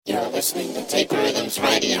You're listening to Tape Rhythms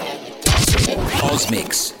Radio.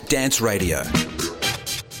 Osmix Dance Radio.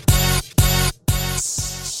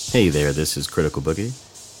 Hey there, this is Critical Boogie.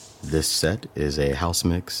 This set is a house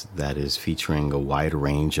mix that is featuring a wide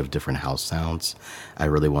range of different house sounds. I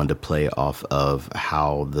really wanted to play off of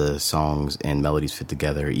how the songs and melodies fit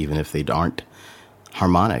together, even if they aren't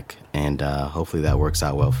harmonic. And hopefully that works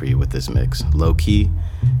out well for you with this mix. Low key,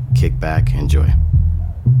 kick back, enjoy.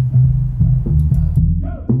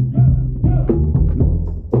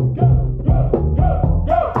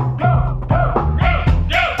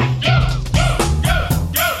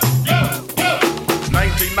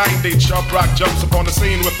 90, Chubb Rock jumps upon the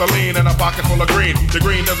scene with a lean and a pocket full of green. The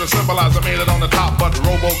green doesn't symbolize I made it on the top, but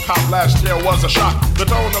RoboCop last year was a shock. The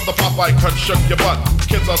tone of the Popeye cut shook your butt.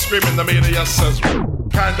 Kids are screaming, the media says,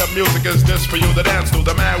 kind of music is this for you to dance to?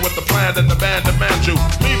 The man with the plan and the band demands you.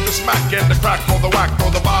 Leave the smack and the crack for the whack, throw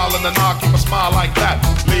the vial and the knock, keep a smile like that.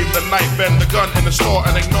 Leave the knife and the gun in the store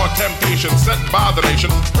and ignore temptation set by the nation.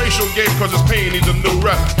 Racial game cause his pain needs a new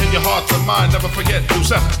rep. In your heart and mind, never forget you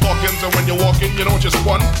set Hawkins, and when you're walking, you don't just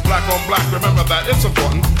one. Black on black, remember that, it's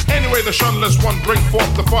important. Anyway, the shunless one, bring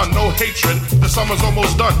forth the fun. No hatred, the summer's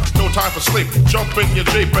almost done. No time for sleep, jump in your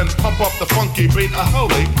Jeep and pump up the funky beat.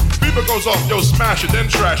 Holy, beaver goes off, yo, smash it, then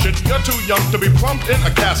trash it. You're too young to be plumped in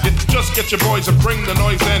a casket. Just get your boys and bring the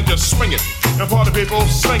noise and just swing it. And party people,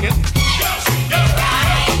 sing it.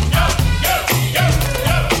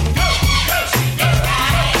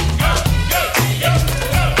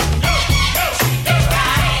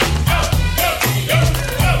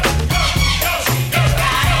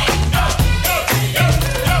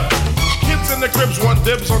 Want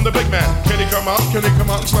dibs on the big man. Can he come out? Can he come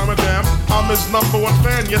out and slam a jam? I'm his number one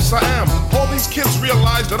fan, yes I am. All these kids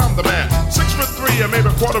realize that I'm the man. 6'3" and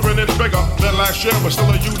maybe a quarter of an inch bigger than last year, but still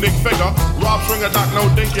a unique figure. Rob Stringer, Doc, no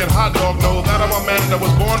dinky and hot dog know that I'm a man that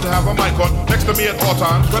was born to have a mic on next to me at all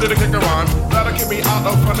times, ready to kick a rhyme. That'll keep me out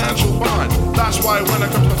of financial bind. That's why when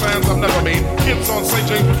it comes to fans, I'm never mean. Kids on St.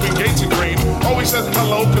 James between Gates and Green always says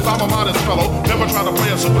hello, cause I'm a modest fellow. Never try to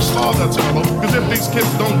play a superstar that's mellow, cause if these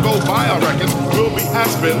kids don't go buy our records, we'll be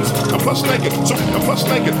has-beens. And plus naked, so and plus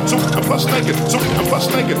naked, so and plus naked, so and plus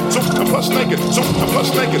naked, so and plus naked, so and plus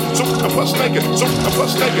naked, so and plus naked, so and plus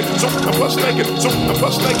naked, so and plus naked, so and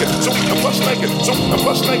plus naked, so and plus naked, so and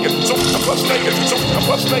plus naked, so and plus naked, so and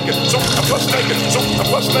plus naked, so and plus naked, so and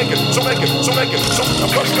plus naked, so naked, so naked, so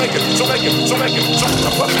and plus naked, so naked, so naked, so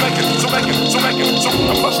and plus naked, so naked, so naked, so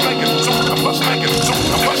and plus naked, so and plus naked, so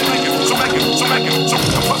and plus naked, so naked, so naked, so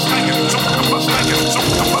and plus naked, so and plus naked, so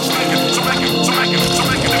and plus naked, so naked, so naked,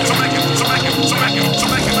 so naked, so naked, so naked, so naked, so naked,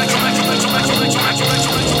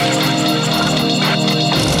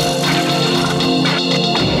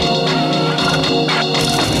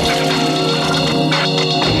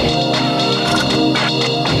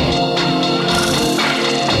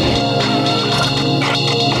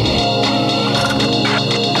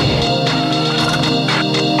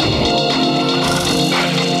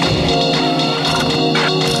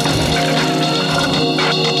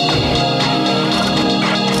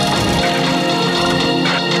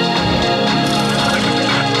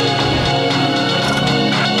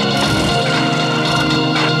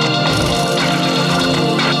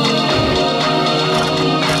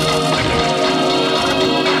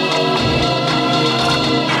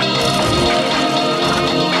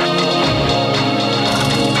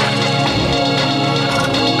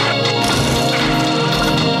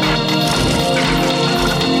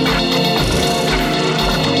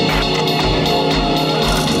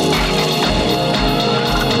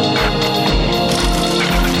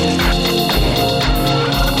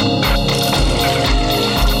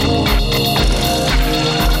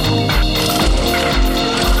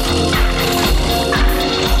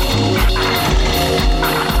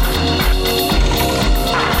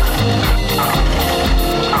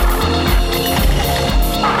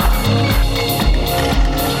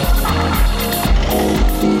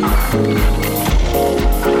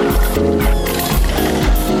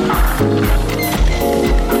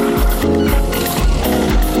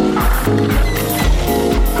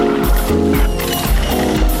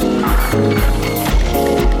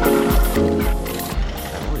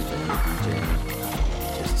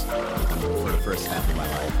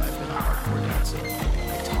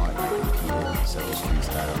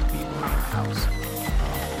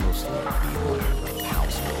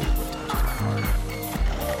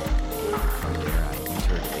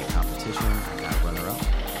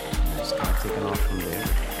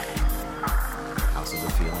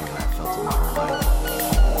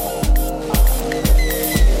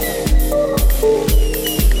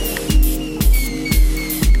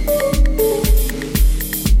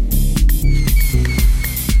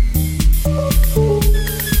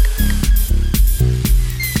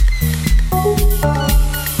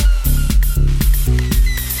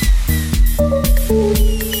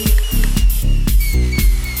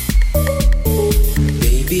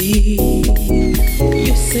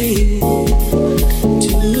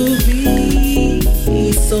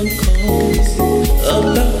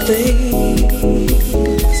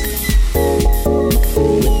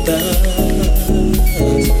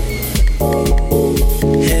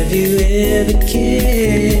 ever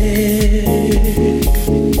cared?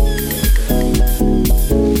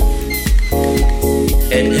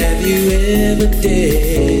 And have you ever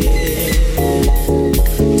dared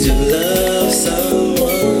to love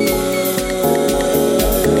someone?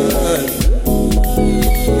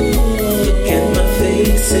 Look at my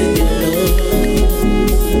face and you know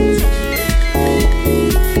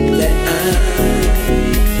that I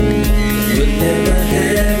would never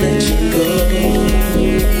have let you go.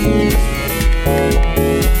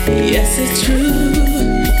 Yes, it's true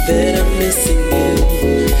that I'm missing you,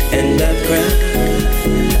 and I've cried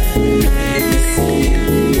missing you.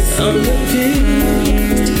 I'm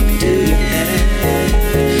confused. Do you have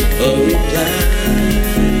a reply?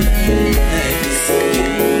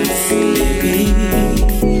 Missing you, baby.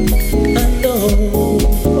 I know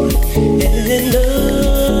and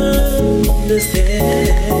understand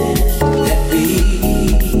that we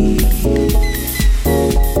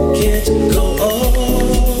can't go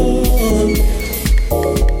on.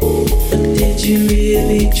 But did you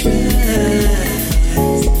really try?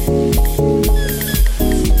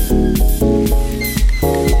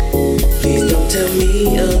 Please don't tell me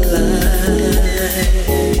a lie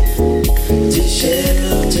to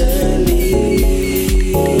shelter me.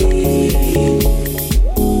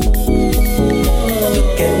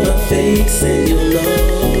 Look at my face and you'll know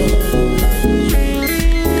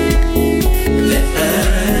that I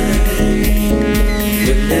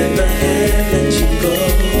would never have let you go.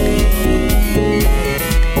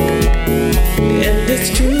 And it's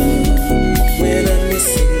true, when I'm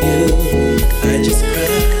missing you, I just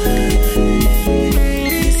cry.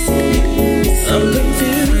 Missing you, I'm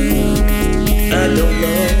confused.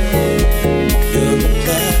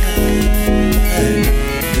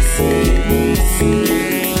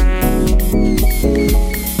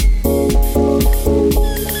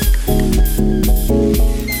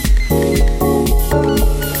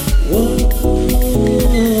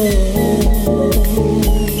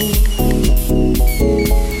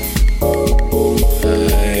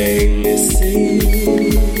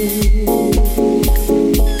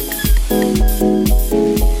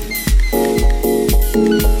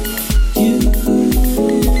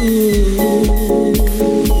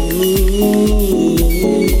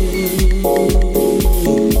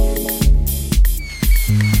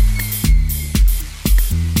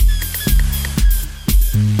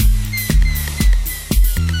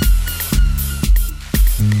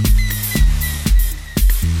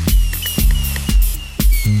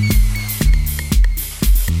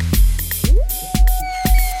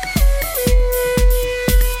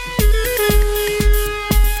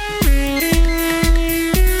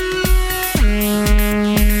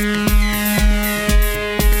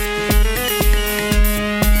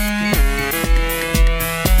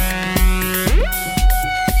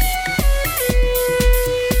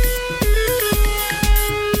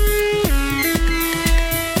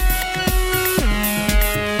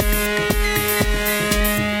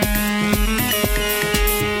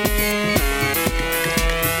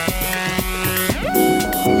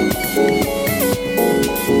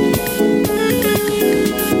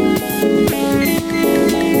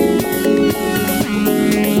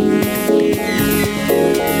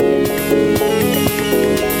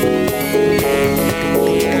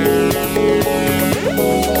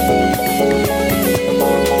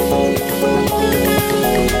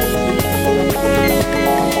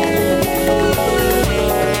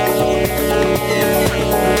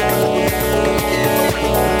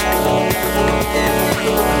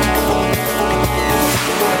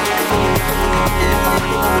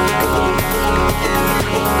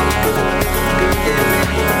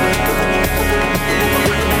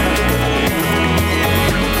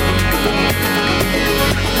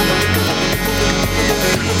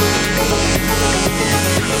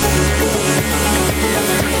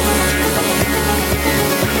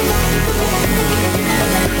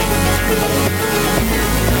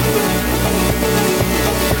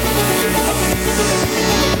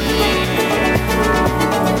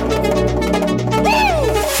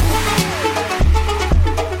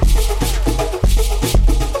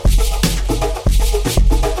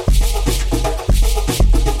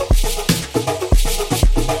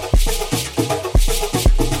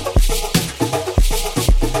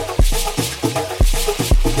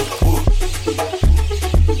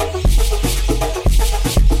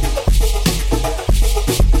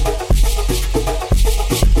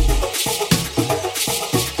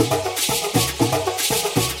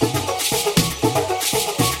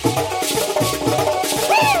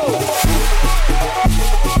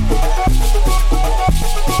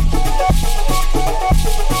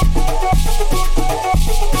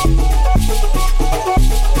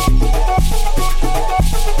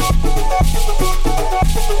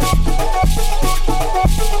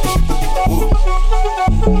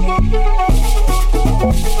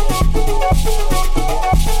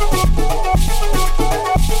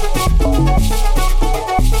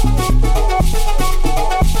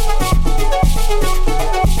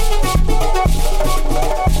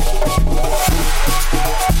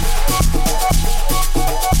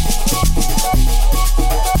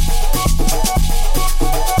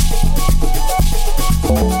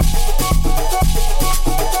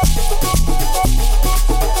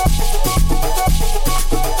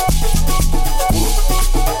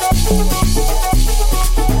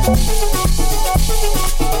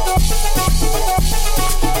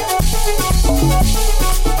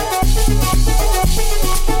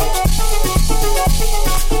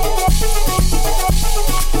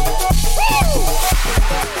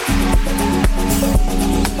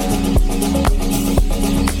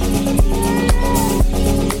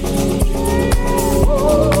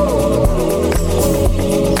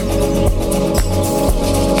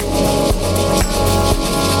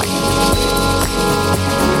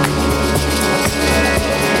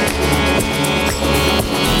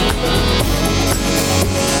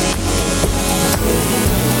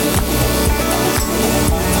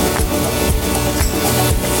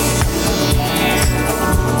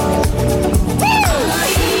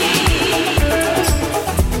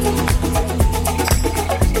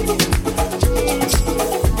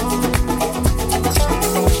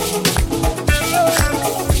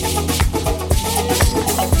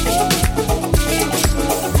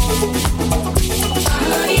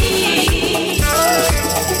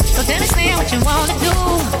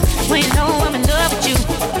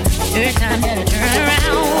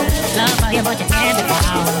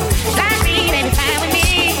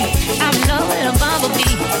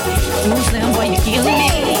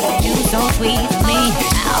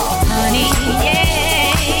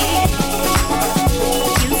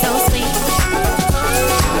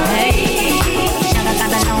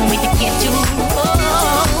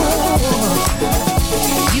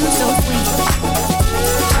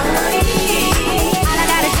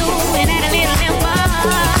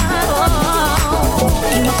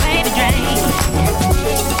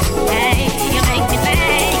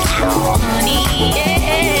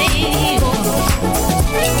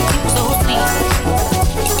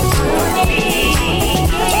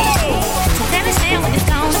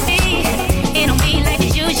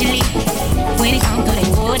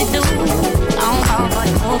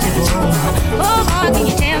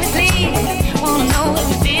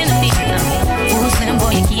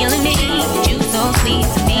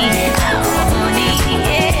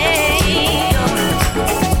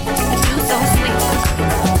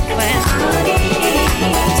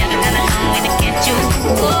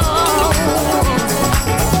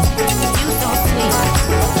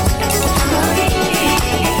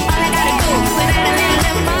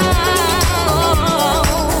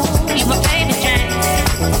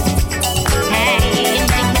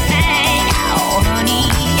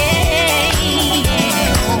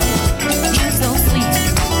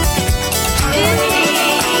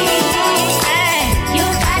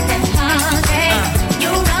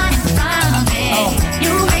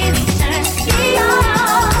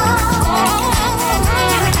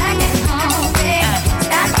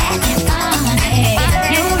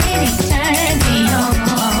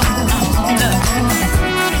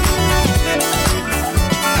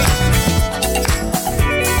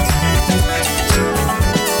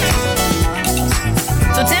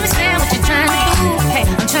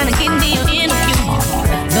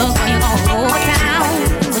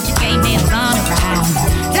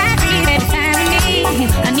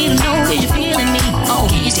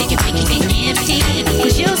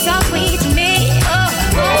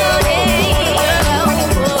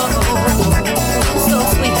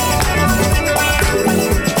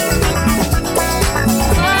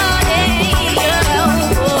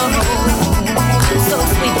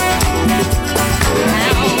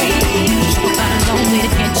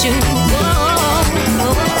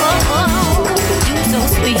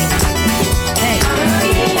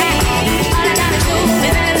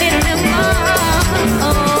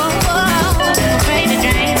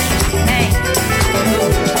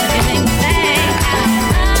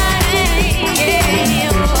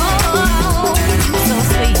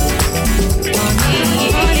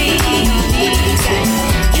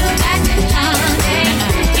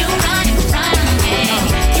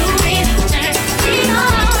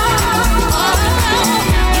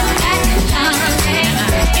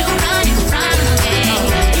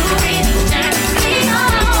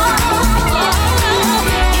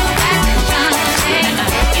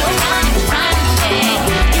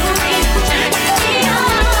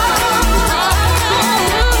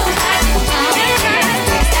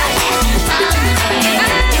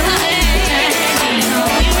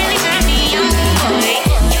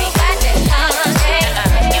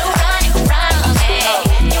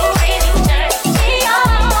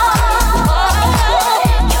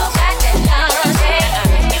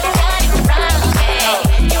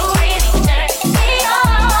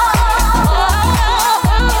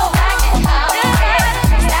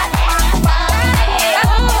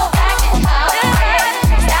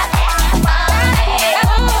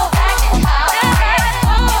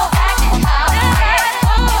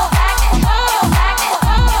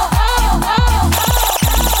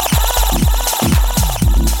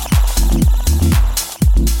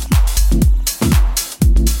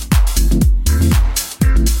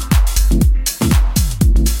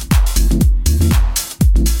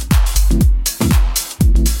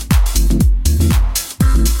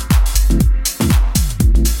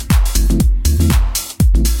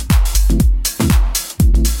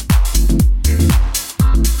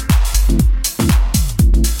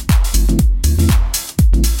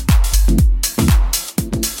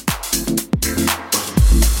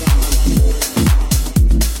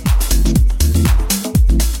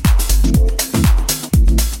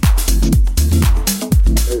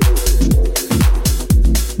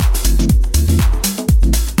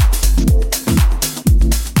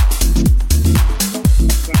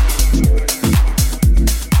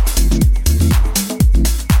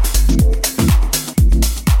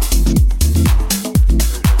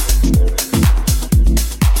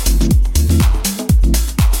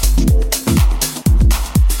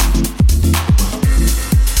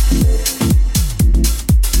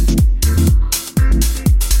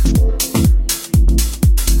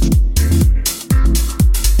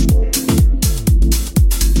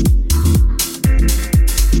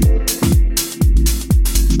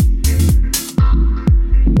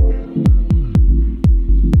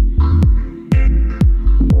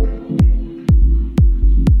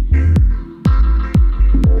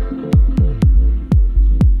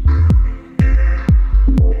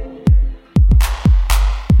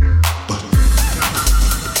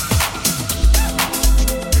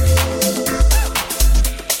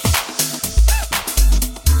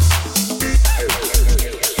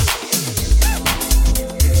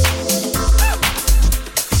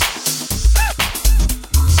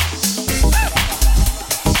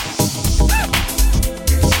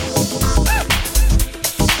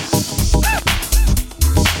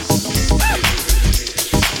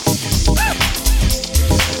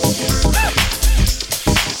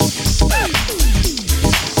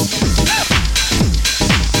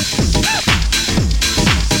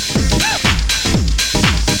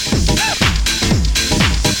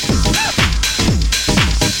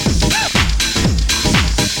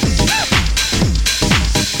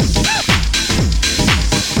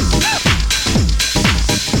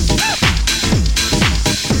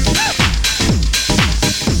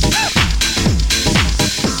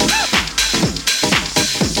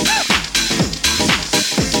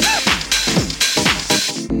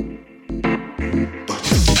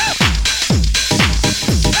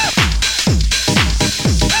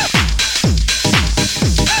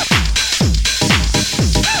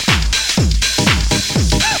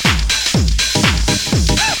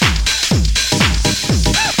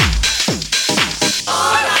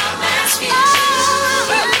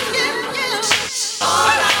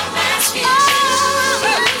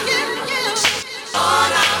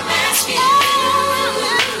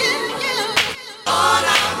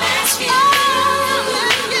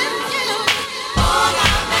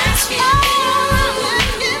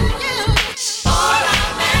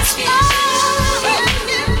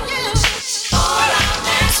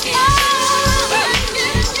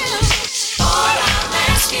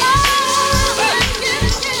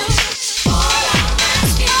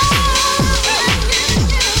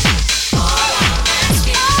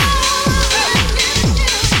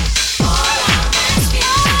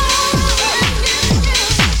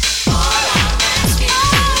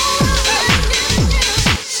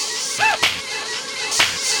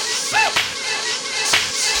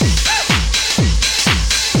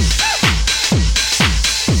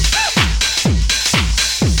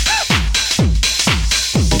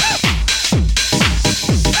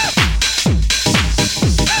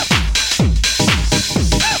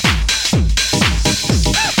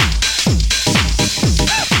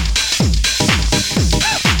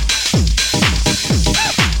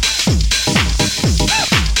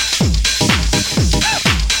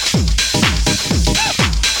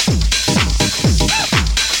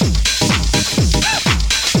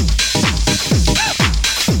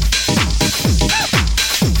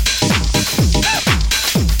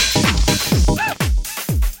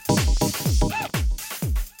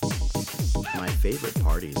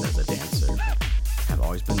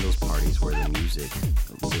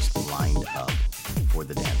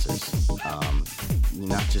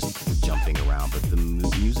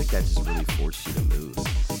 that just really forced you to move.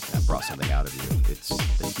 That brought something out of you. It's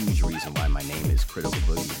a huge reason why my name is Critical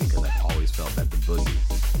Boogie, because I've always felt that the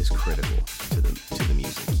boogie is critical to the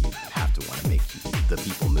music. You have to want to make the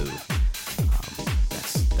people move.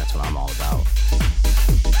 That's what I'm all about.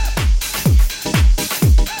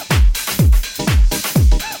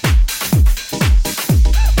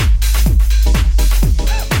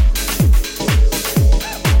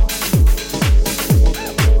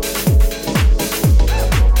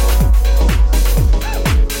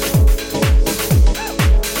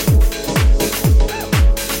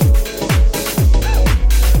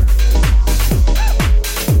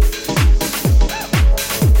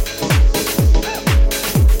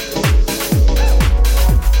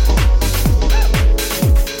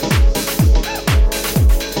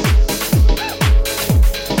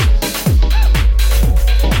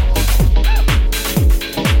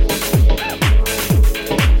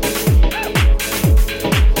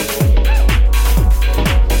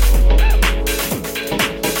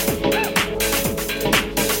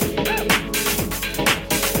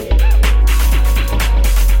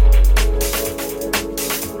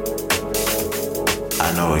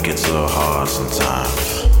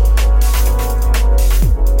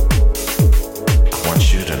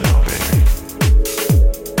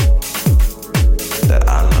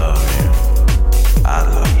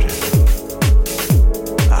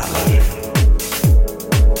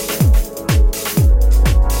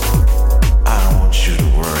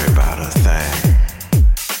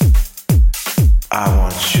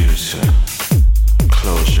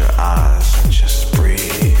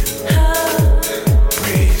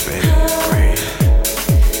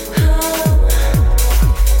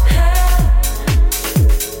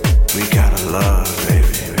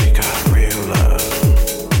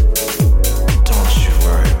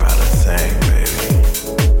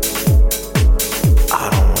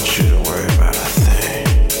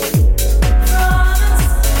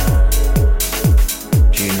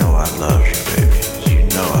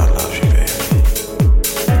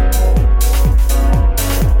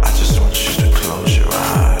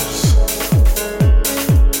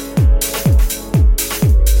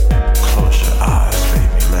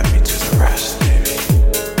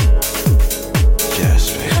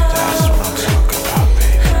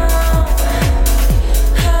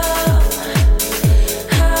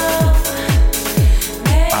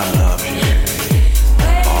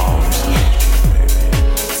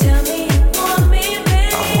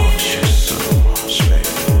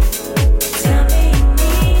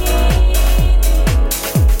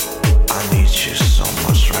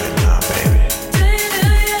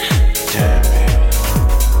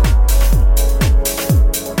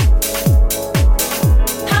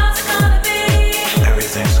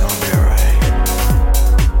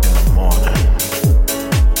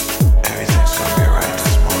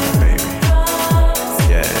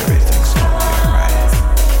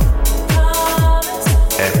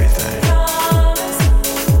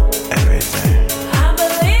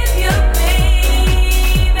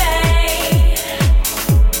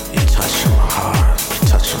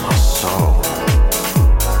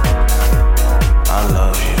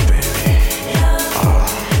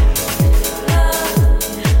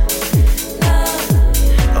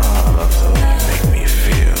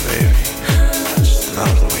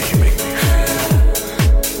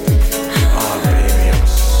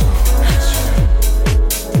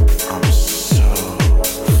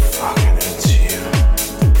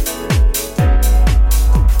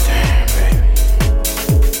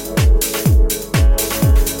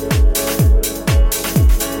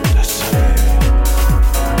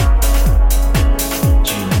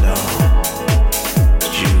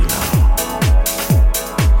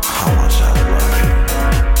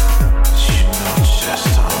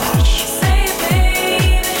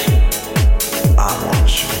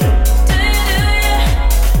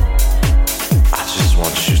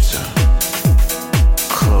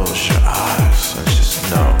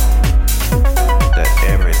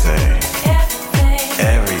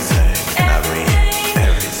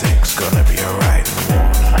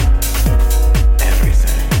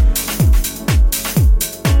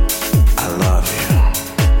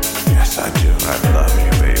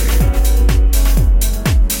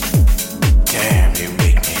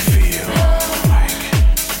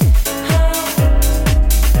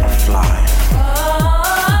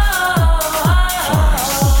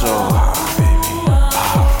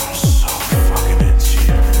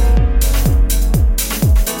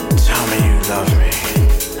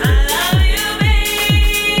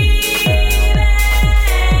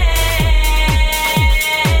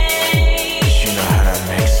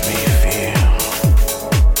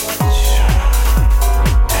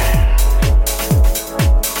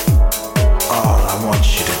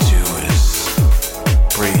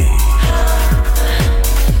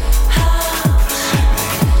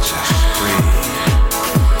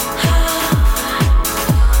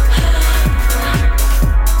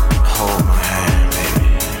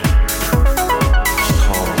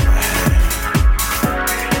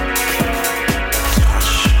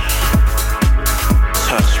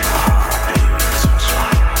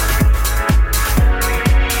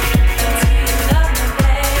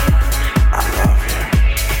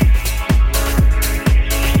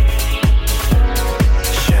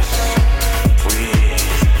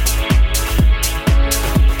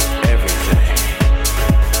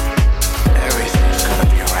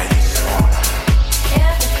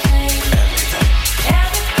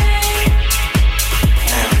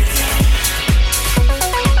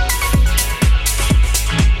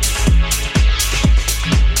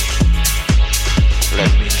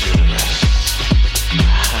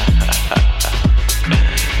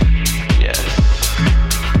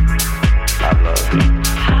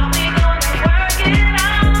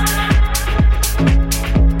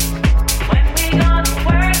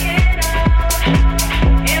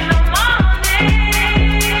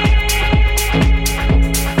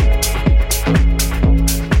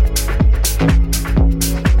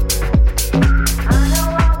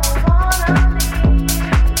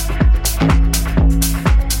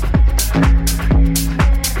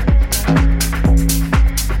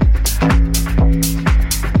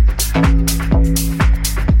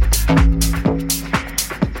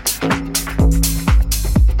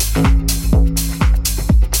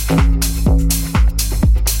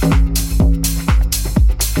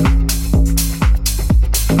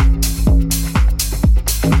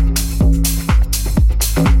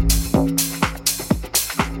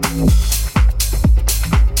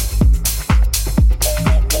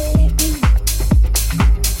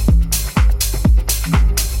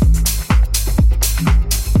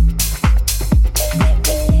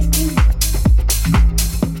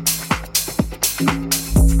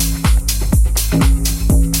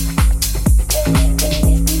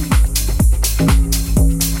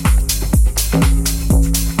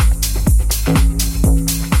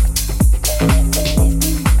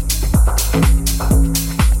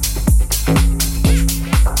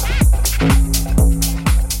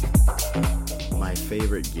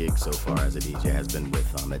 favorite gig so far as a DJ has been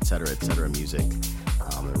with etc. Music,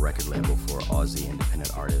 a record label for Aussie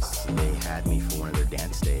independent artists. They had me for one of their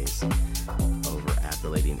dance days over at the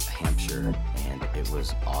Lady Hampshire, and it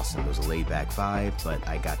was awesome. It was a laid-back vibe, but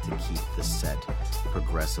I got to keep the set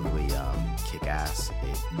progressively kick-ass.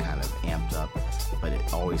 It kind of amped up, but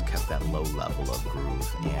it always kept that low level of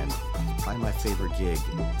groove, and it's probably my favorite gig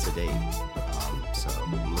to date. So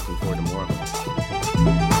I'm looking forward to more of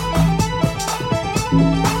them.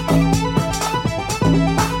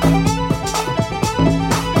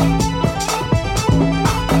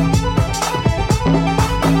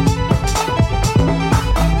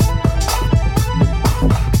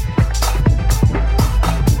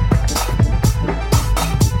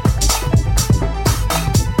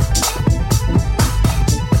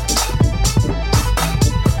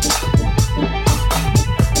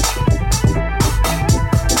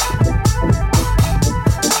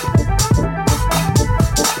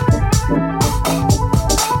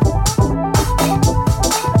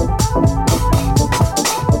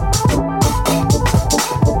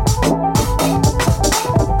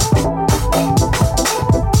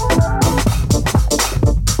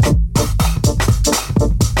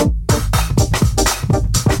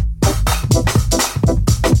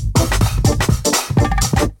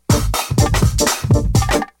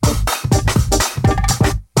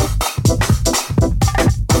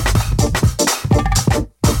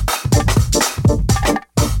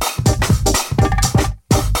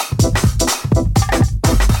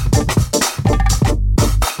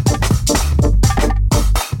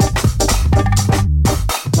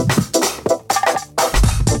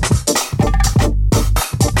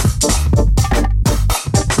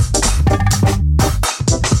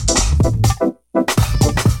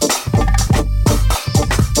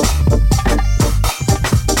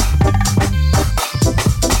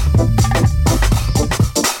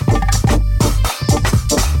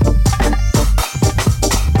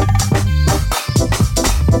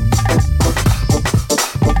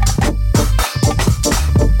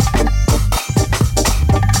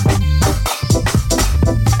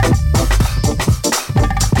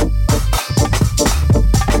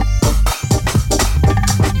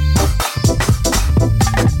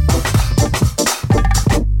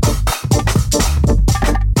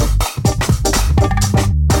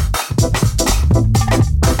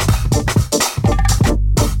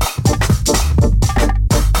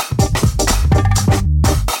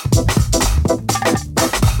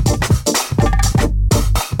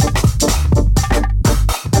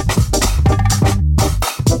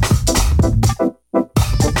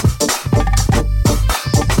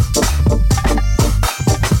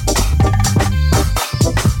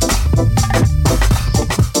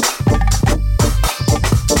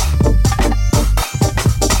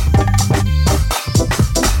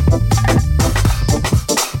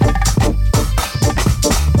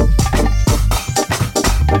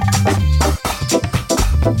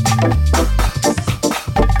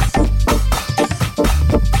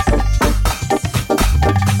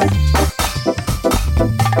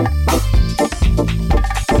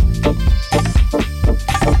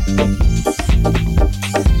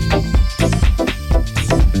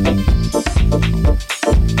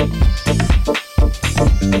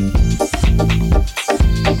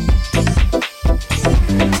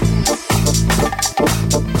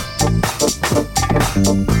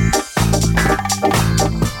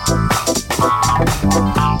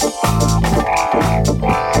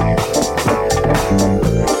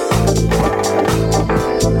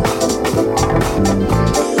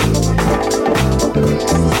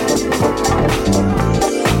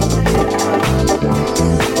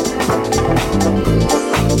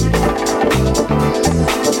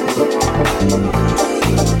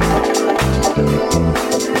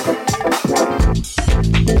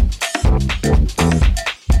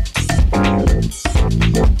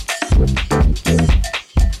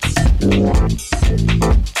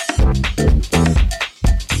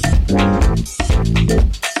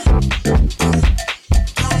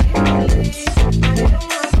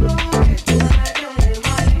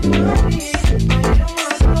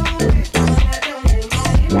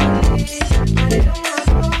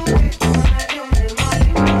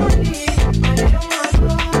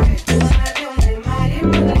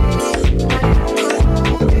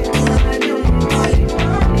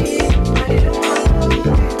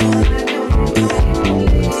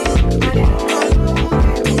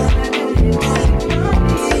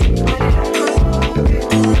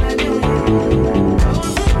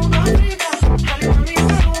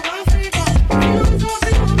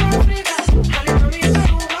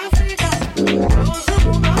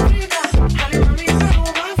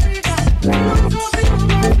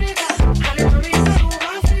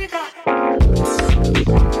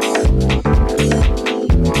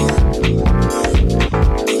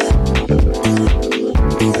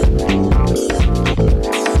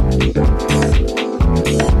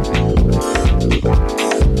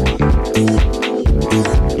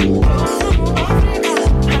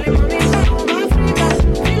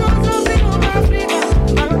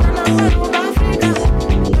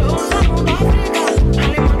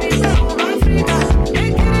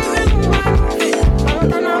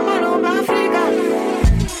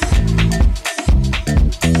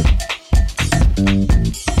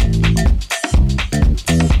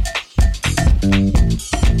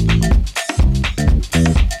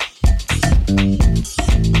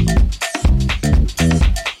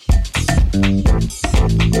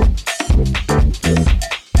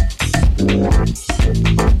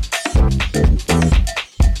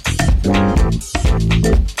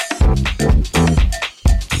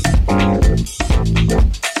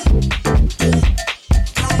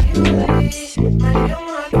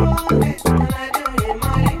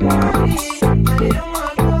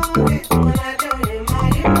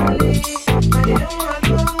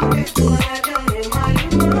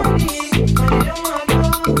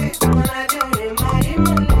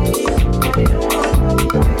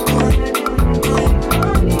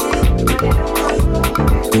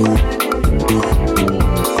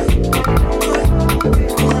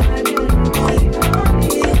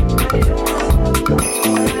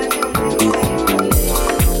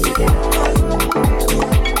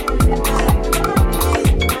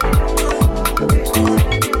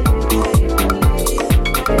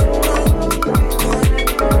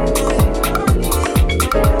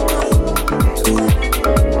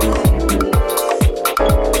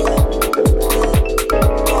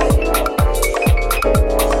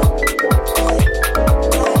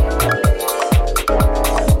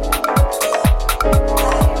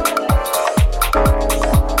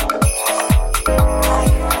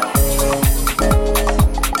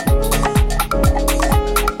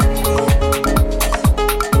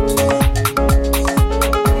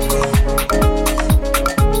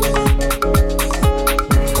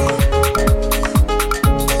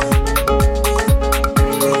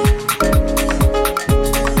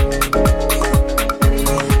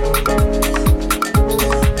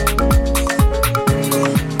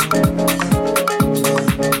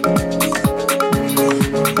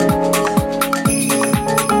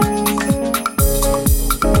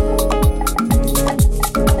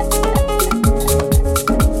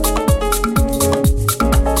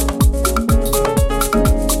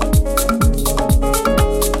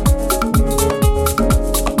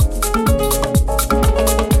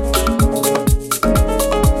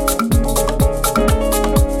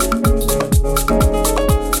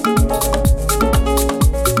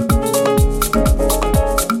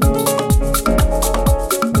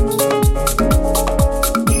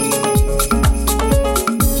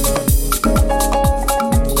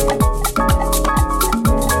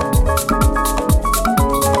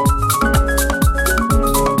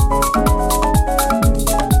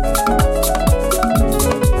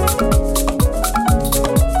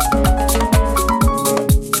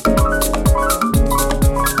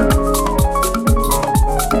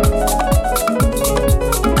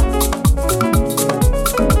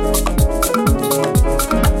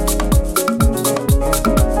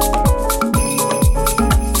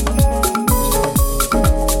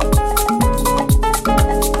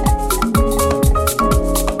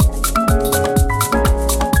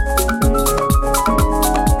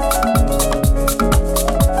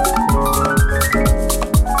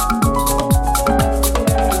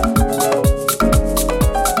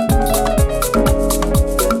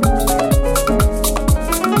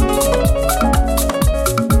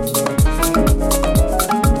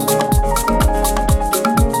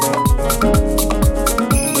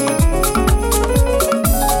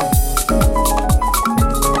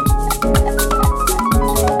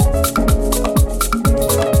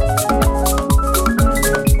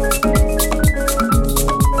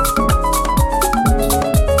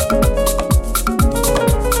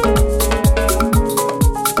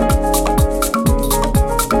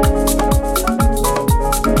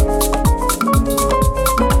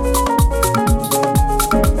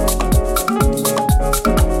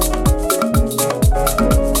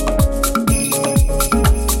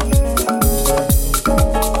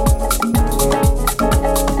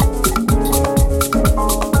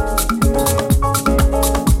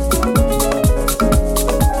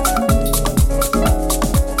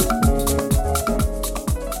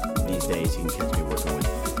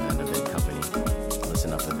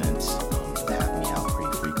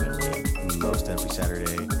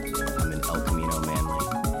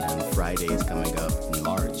 Fridays coming up in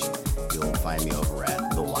March, you'll find me over at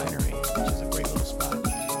The Winery, which is a great little spot.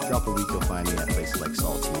 Throughout the week, you'll find me at places like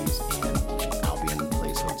Salty's and Albion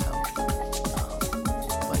Place Hotel.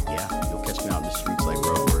 But yeah, you'll catch me out in the streets like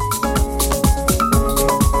roadwork.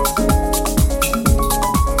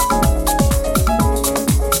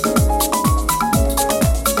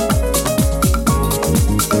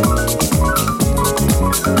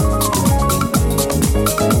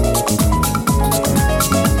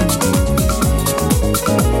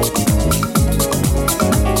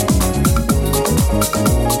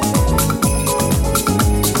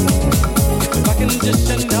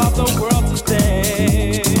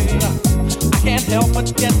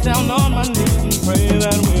 Get down on my knees and pray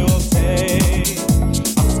that we will take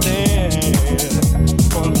a stand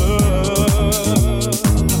for love.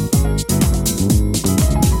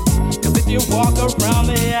 'Cause if you walk around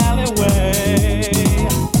the alleyway,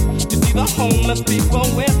 you see the homeless people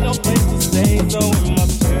with no place to stay. So we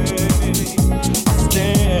must take a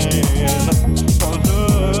stand for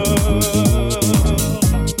love.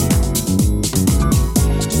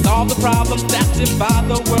 Solve the problems that divide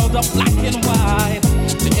the world of black and white.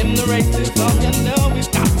 In the racism, you know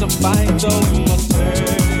we've got to fight, so we must stand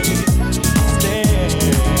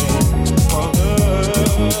for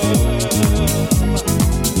love.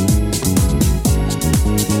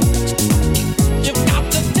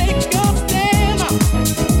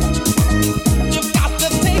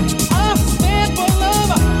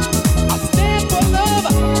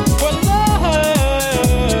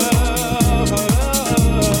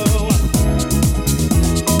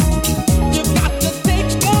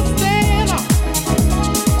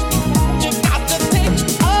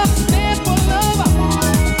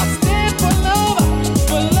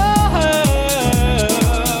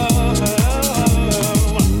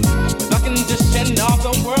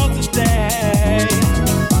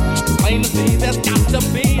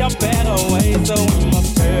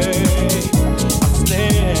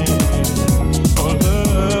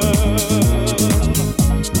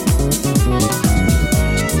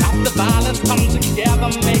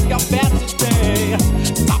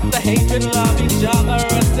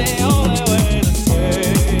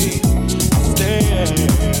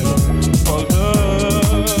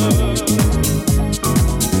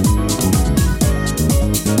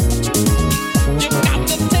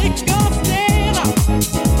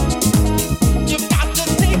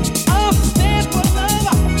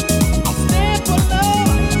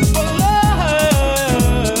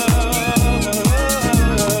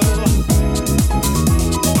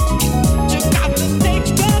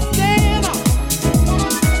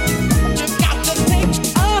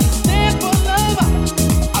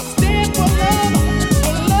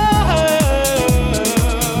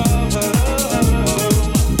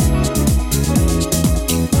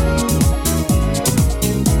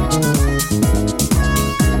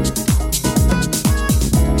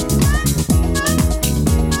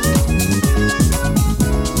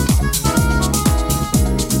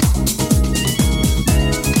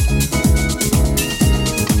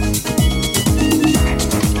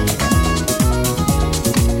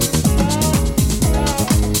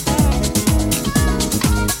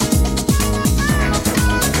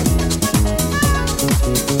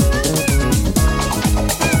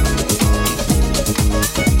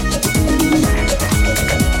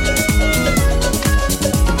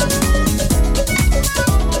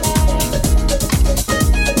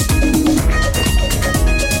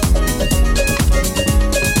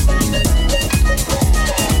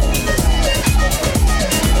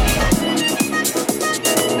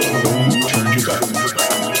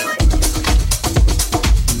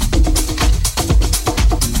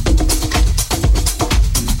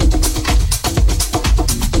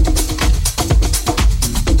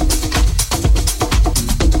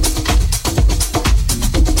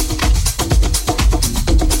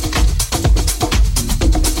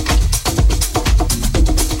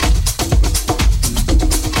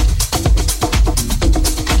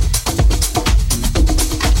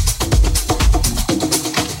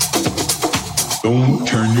 Don't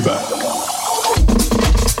turn your back.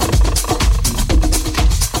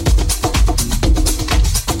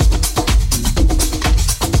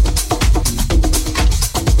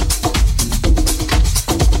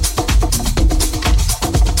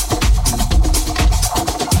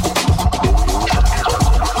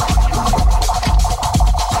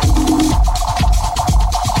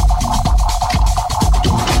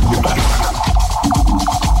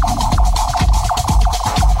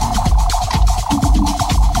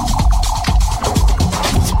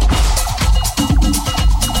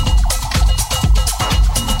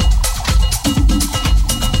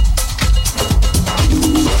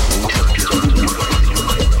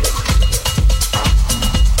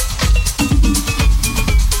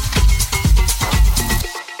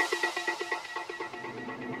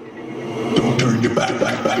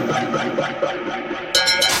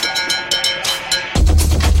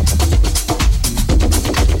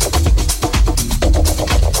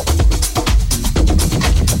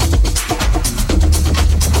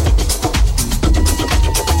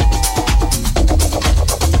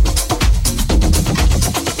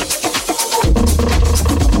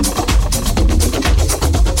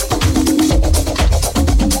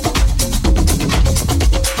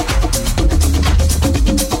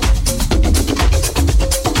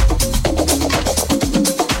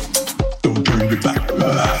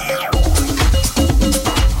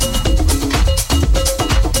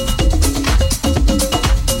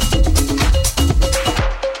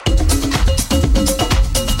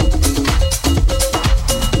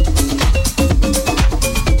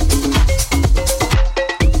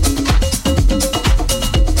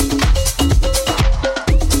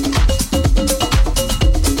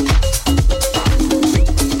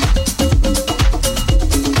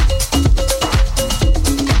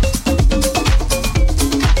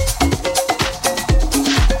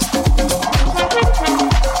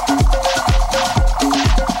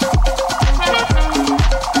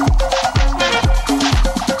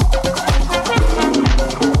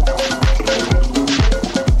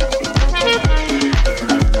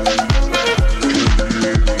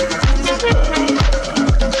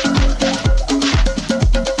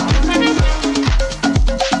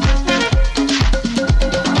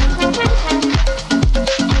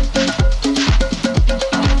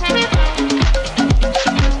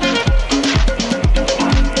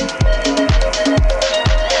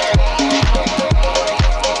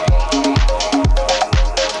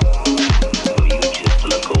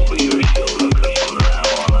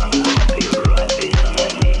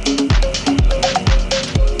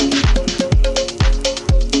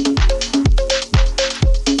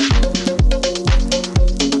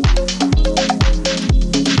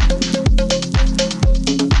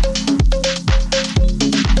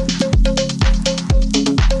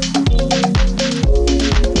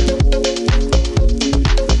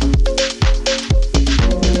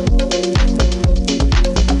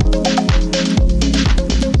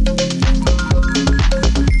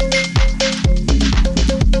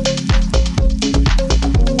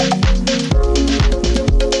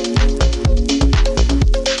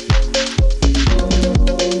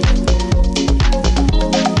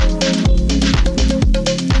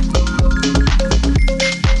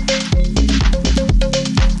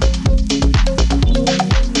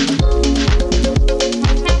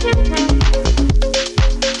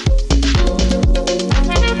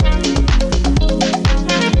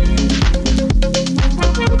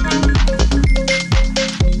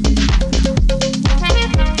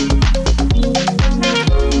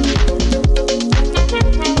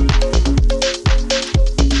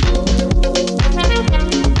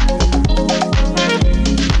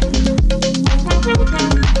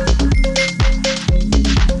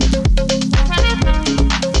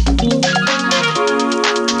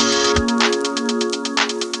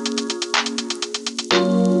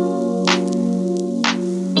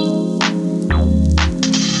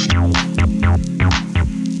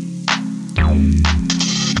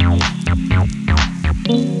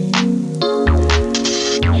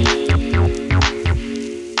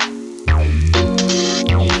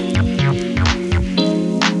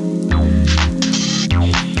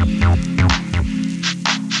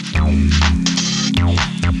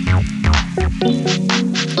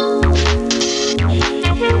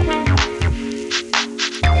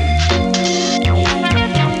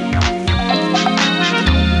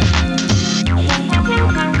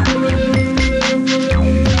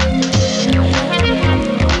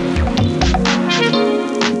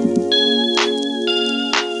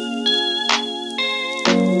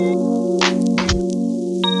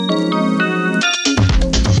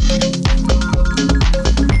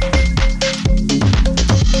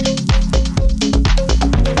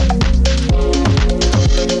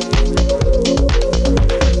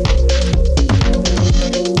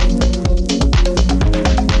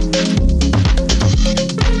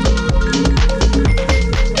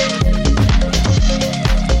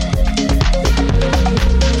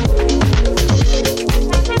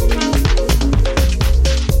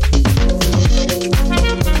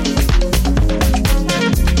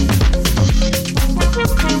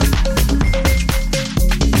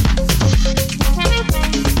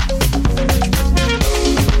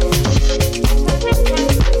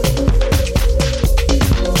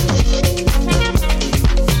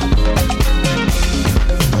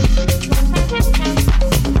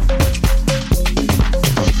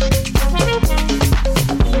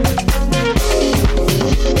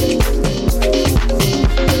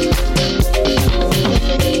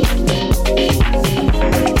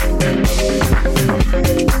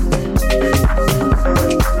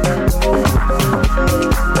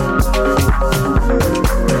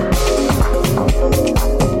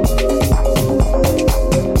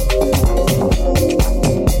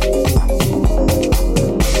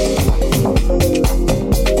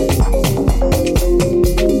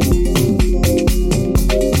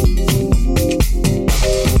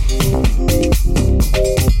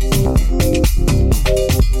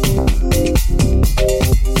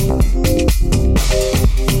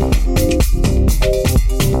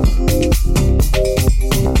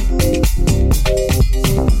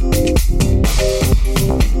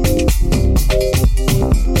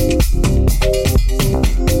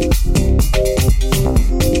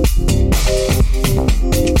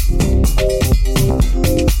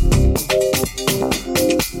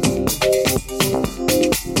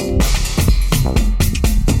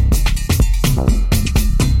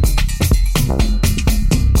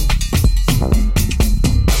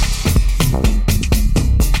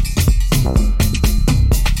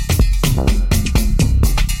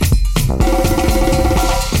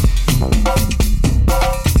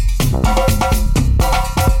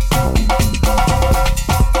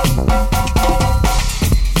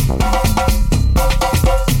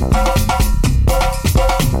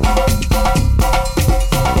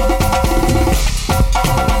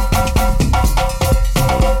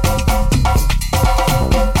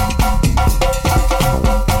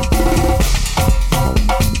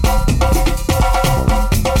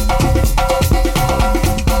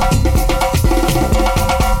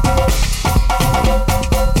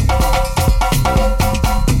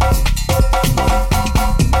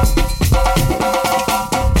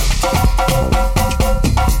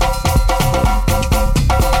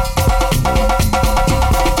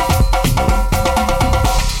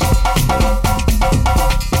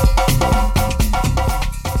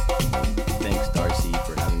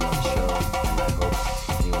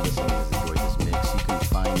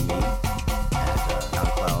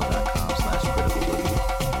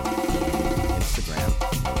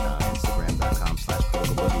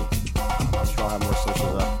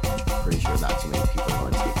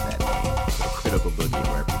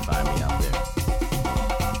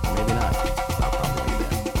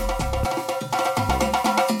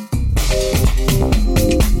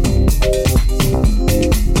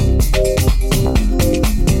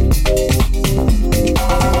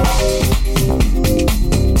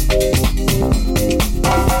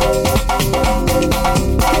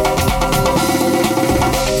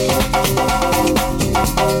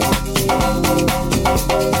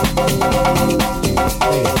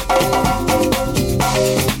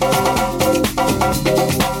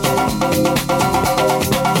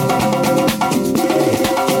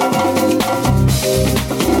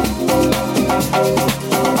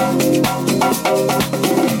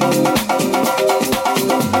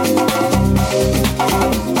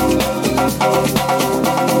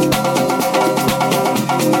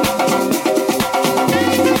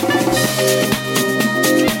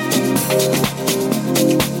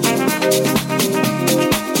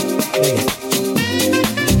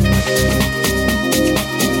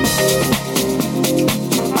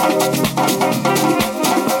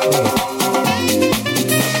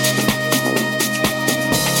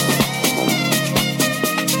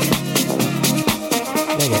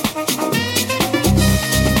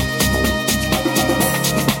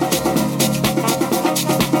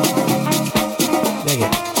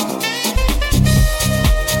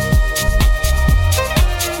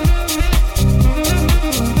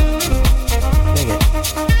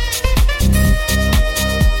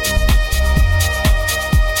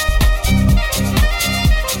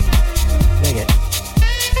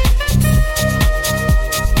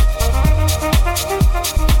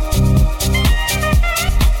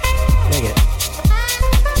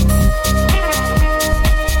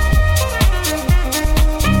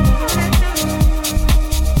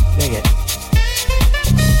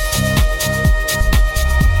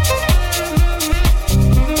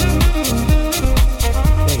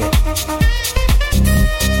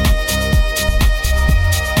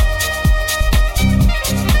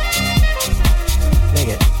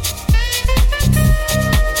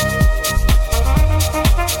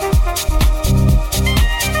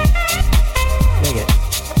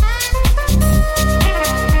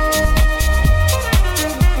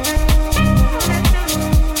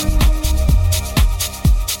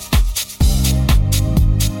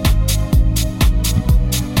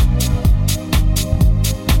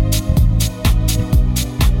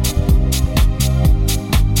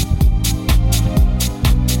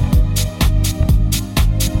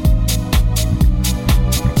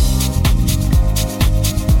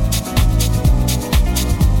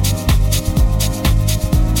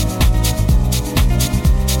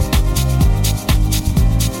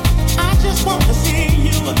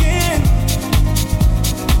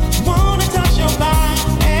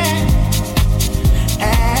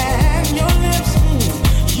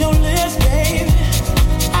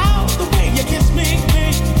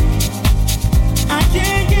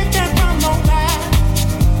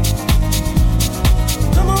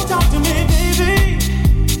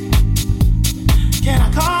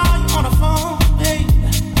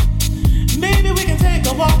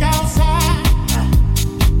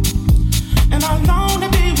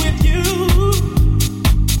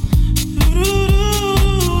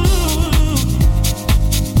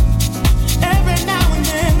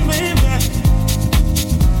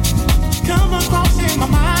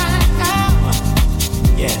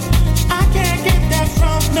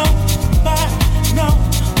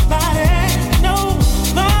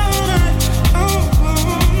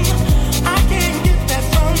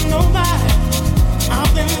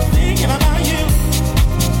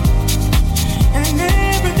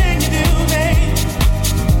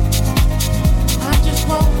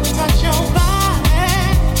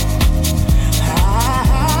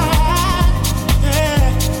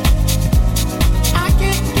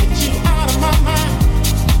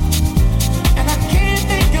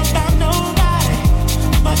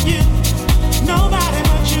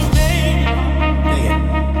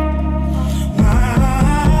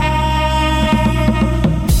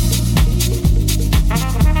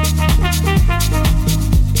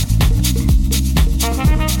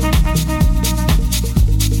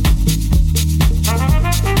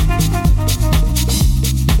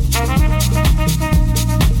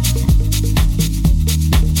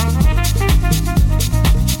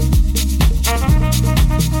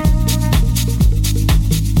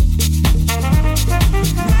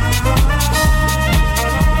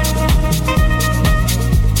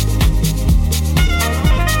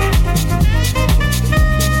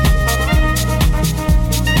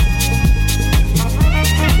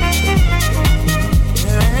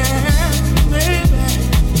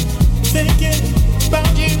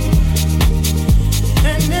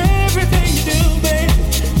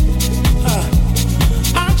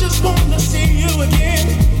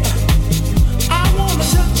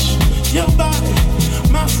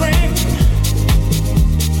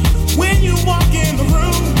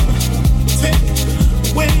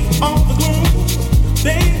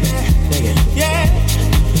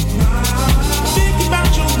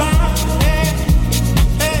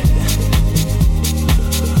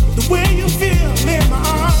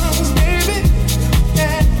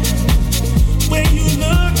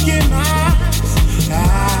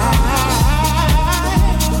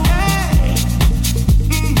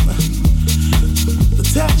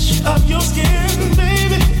 touch of your skin,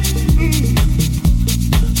 baby.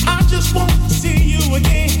 I just want to see you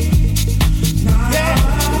again. Yeah,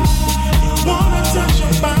 wanna touch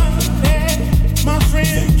your body, my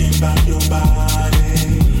friend. Thinking about your body.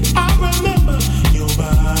 I remember your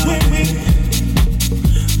body when we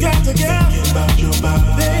got together. Thinking about your body.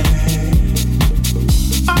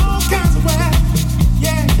 All kinds of ways,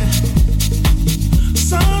 yeah.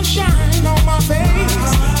 Sunshine on my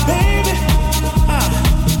face, baby.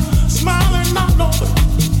 Smiling all over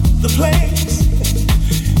the place,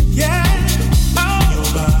 yeah. Oh, your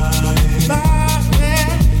body,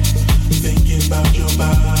 thinking about your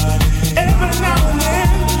body. Every now and then,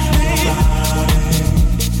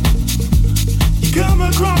 you come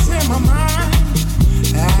across in my mind.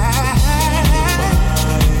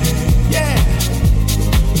 Yeah,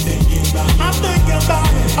 I think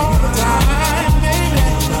about it all the time, baby.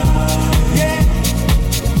 Yeah,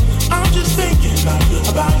 I'm just thinking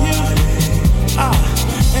about you,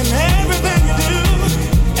 and everything you do.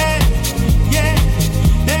 Hey, yeah,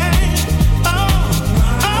 hey, oh,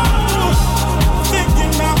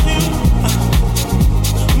 thinking about you.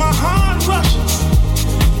 My heart rushes,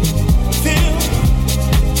 feel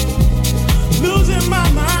losing my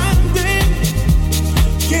mind, baby.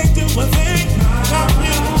 Can't do a thing without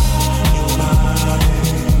you.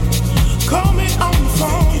 Call me on the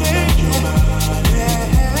phone, baby. Yeah.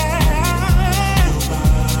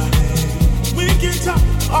 We can talk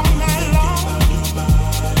all night long.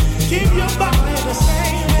 Keep your body the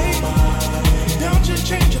same, baby. Don't you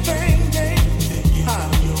change a thing, baby.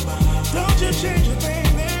 Don't you change a thing,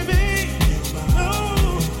 baby. No.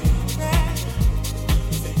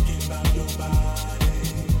 Thinking about your body.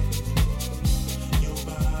 Your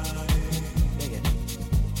body.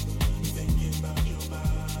 Thinking about your body.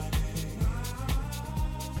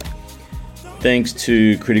 Thanks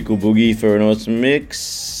to Critical Boogie for an awesome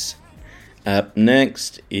mix. Up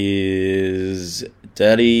next is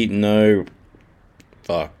Daddynofcks.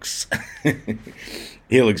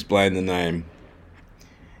 He'll explain the name.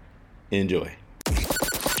 Enjoy.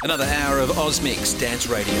 Another hour of Ozmix Dance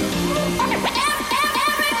Radio.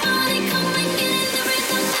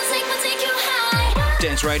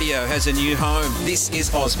 Dance Radio has a new home. This is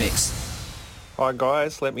Ozmix. Hi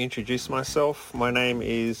guys, let me introduce myself. My name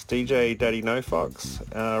is DJ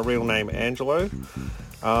Daddynofcks, real name Angelo.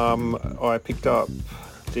 I picked up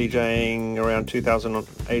DJing around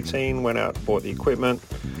 2018, went out, bought the equipment,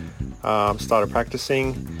 started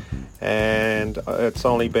practicing, and it's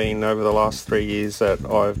only been over the last 3 years that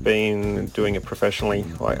I've been doing it professionally,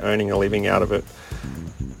 like earning a living out of it.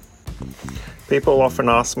 People often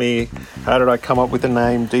ask me, how did I come up with the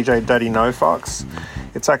name DJ Daddynofcks?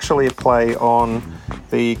 It's actually a play on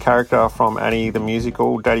the character from Annie the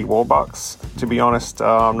musical, Daddy Warbucks. To be honest,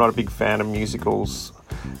 I'm not a big fan of musicals,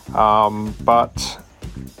 but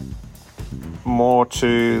more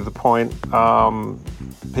to the point,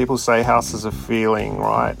 people say house is a feeling,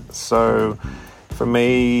 right? So for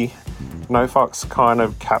me, Nofcks kind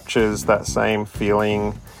of captures that same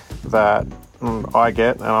feeling that I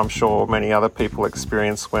get, and I'm sure many other people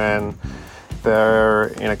experience when they're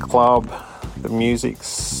in a club. The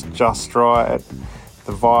music's just right,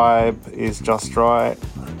 the vibe is just right.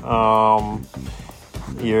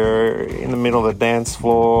 You're in the middle of the dance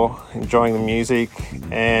floor, enjoying the music,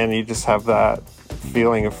 and you just have that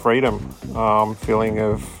feeling of freedom, feeling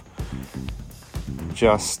of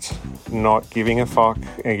just not giving a fuck,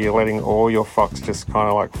 and you're letting all your fucks just kind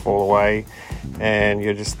of like fall away, and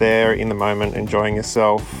you're just there in the moment, enjoying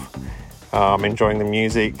yourself, enjoying the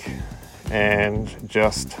music, and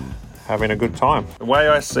just having a good time. The way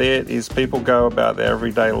I see it is people go about their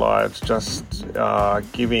everyday lives just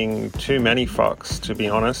giving too many fucks, to be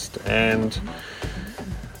honest, and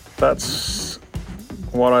that's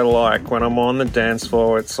what I like. When I'm on the dance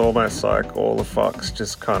floor, it's almost like all the fucks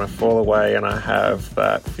just kind of fall away, and I have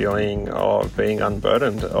that feeling of being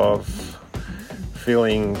unburdened, of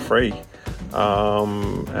feeling free,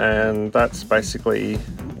 and that's basically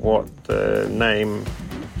what the name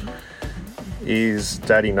is.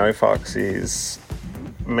 Daddynofcks is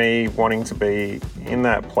me wanting to be in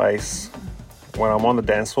that place when I'm on the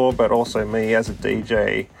dance floor, but also me as a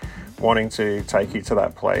DJ wanting to take you to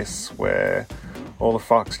that place where all the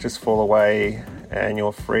fucks just fall away and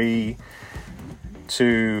you're free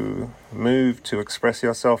to move, to express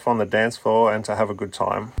yourself on the dance floor and to have a good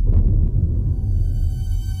time.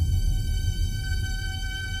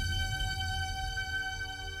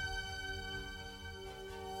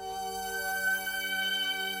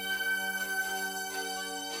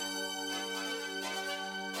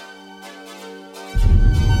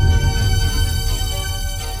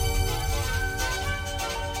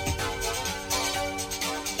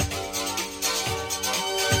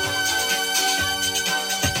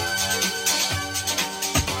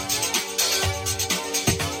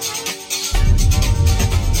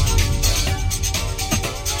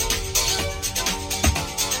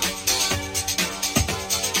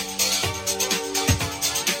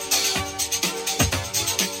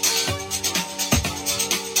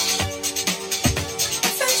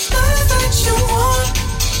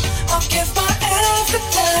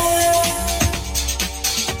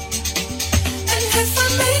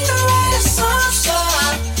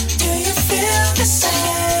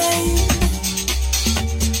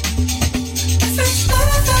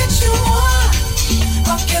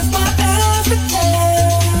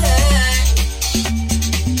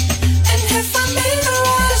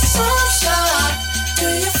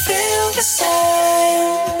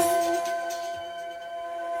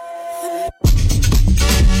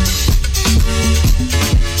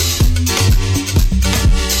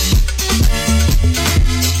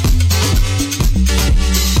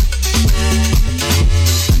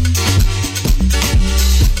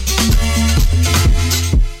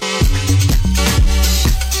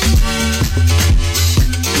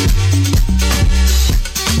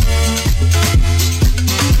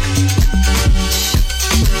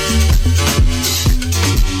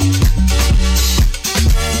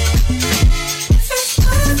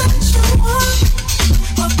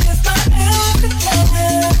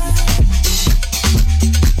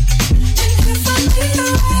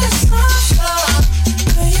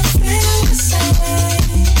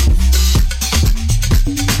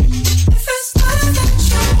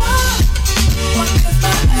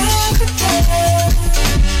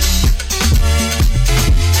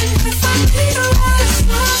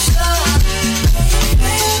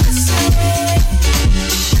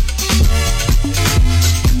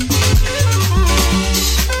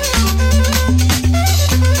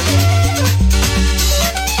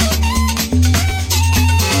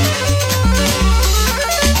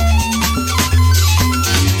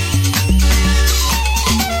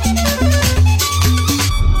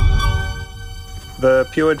 The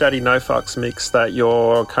Pure Daddynofcks mix that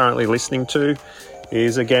you're currently listening to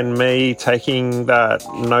is again me taking that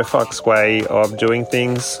no fucks way of doing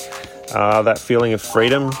things, that feeling of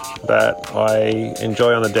freedom that I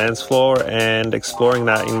enjoy on the dance floor, and exploring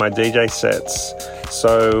that in my DJ sets.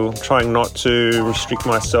 So trying not to restrict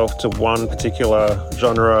myself to one particular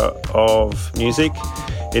genre of music.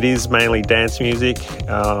 It is mainly dance music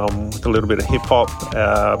with a little bit of hip hop,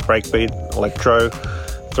 breakbeat, electro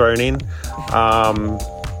thrown in.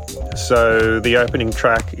 So the opening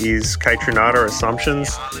track is Catronata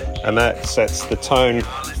Assumptions, and that sets the tone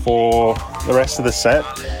for the rest of the set.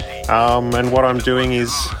 And what I'm doing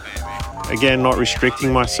is, again, not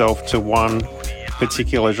restricting myself to one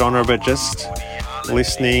particular genre, but just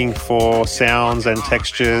listening for sounds and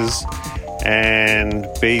textures and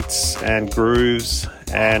beats and grooves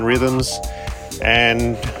and rhythms,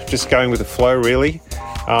 and just going with the flow, really.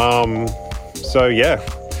 So yeah,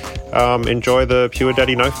 enjoy the Pure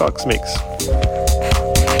Daddynofcks mix.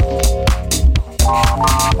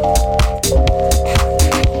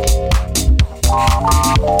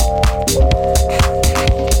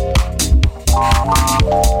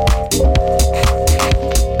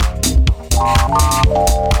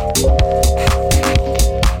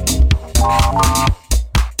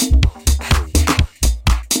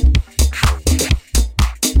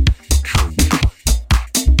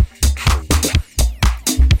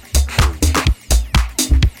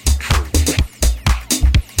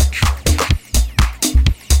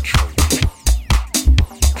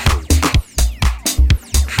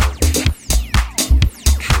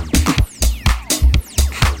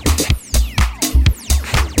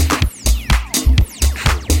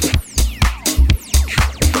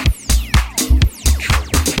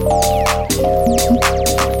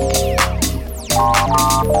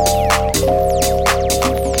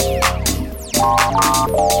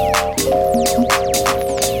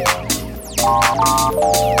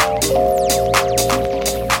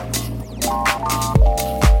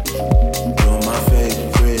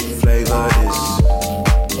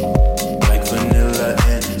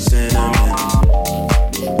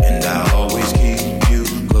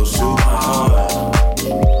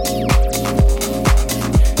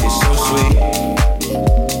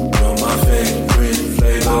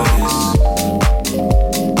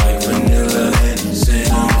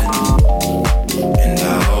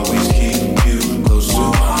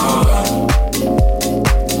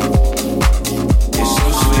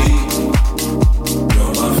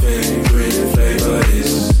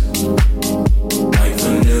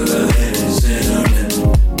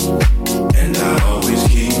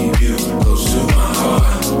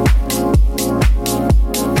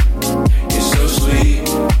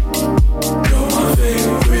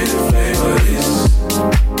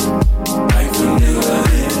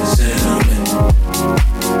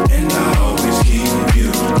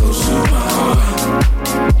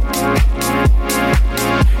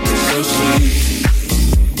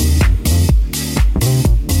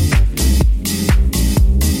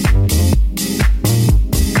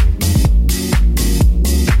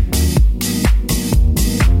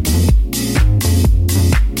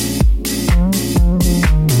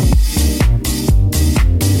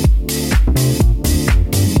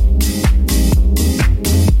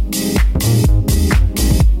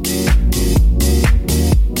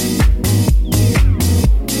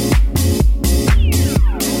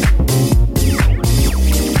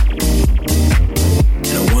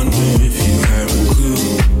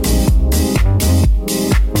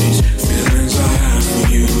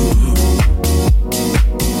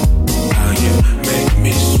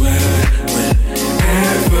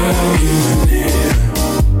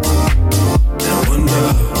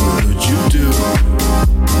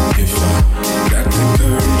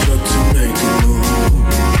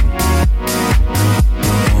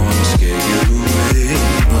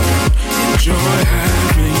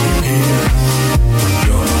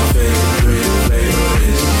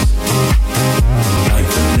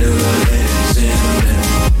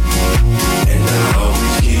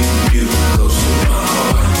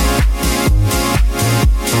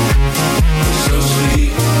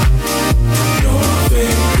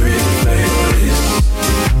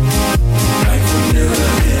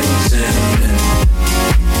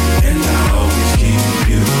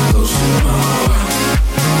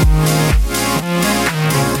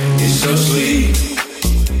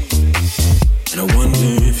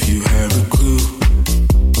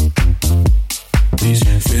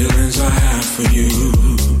 for you.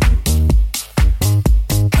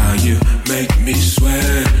 How you make me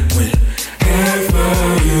sweat whenever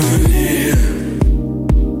you're near.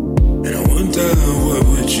 And I wonder what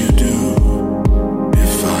would you do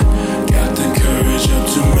if I got the courage up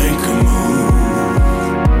to make a move.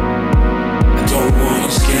 I don't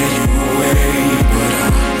wanna scare you away, but I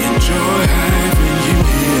enjoy having you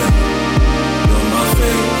here. You're my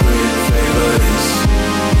favorite flavor, is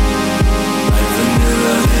like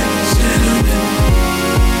vanilla and cinnamon,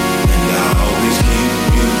 and I always keep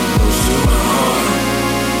you close to my heart.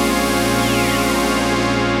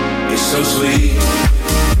 It's so sweet.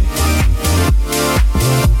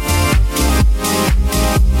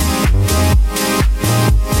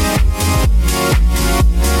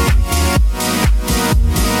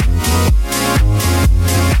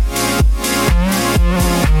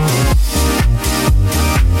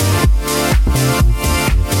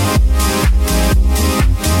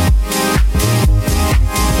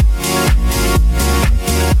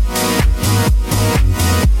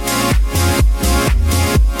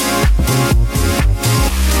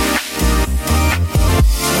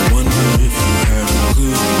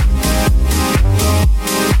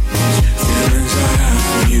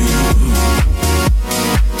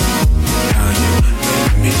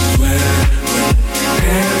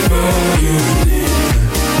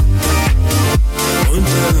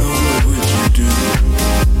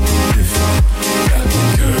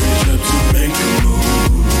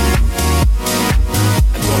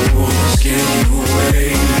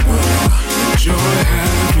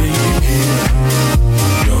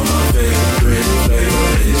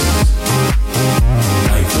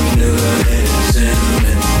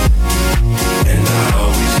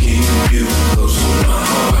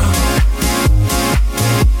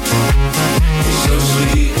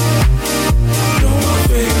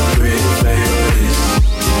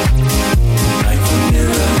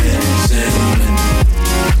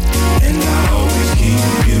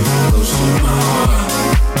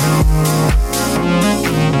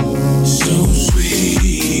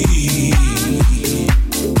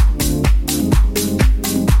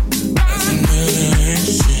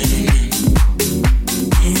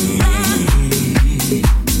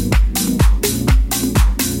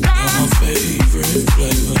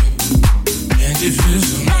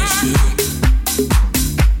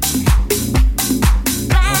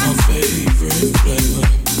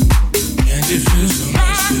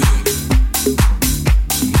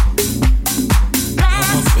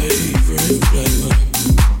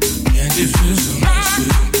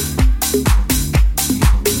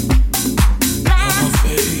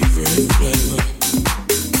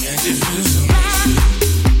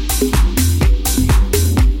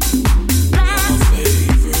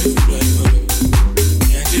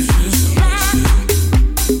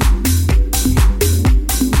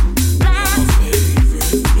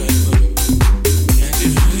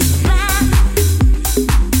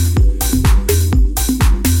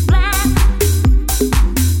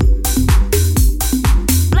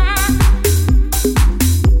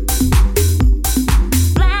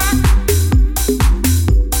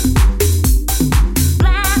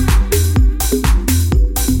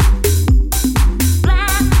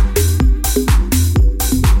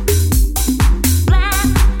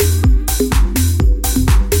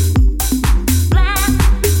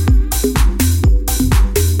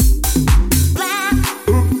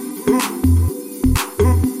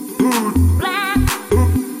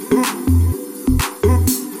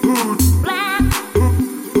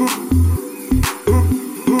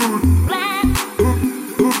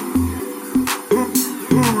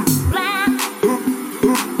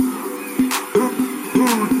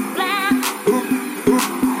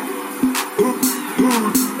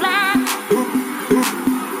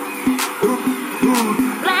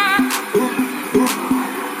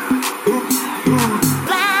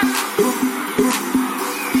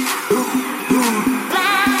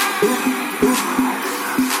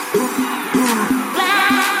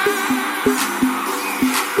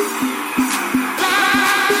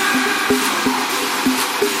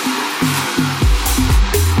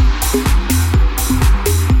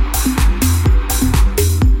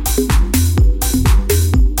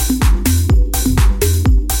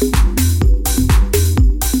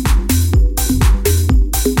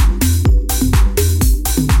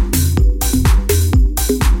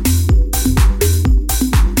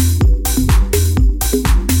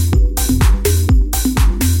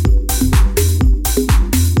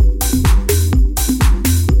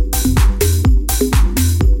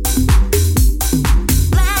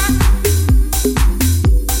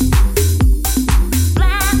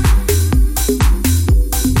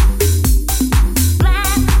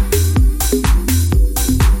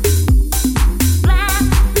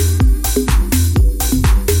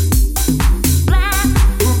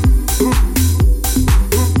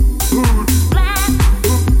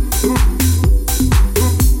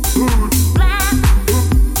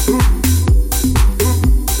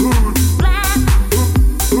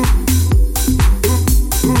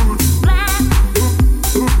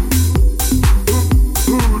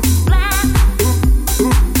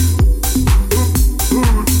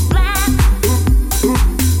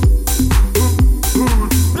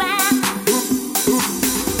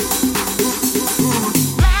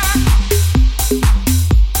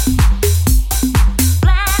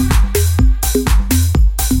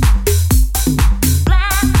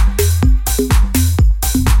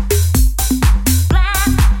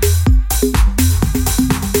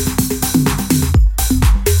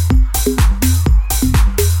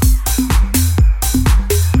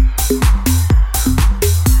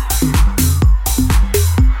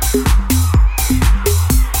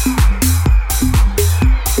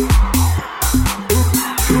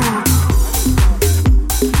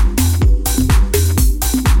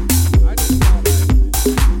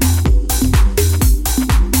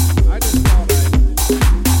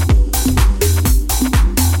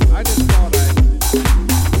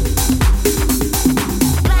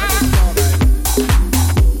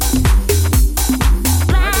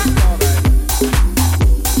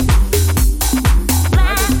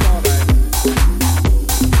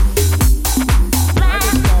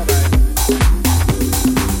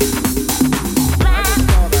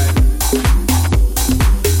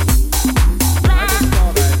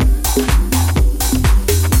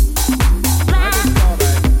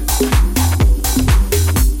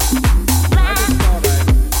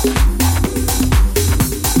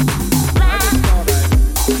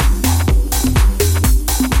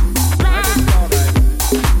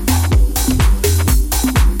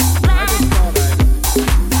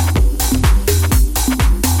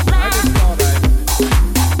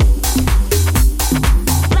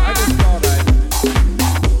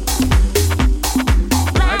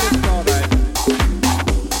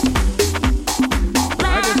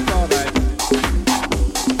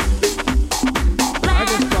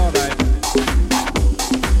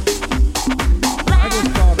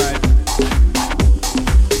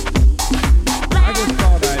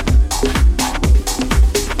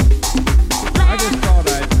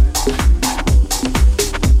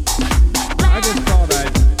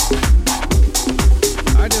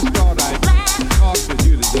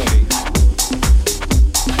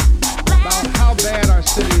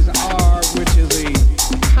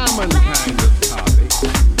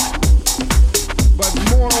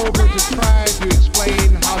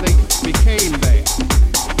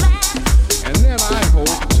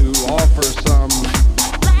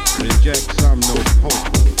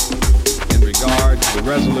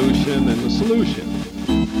 resolution and the solution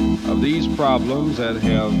of these problems that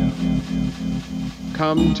have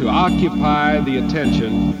come to occupy the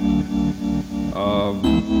attention of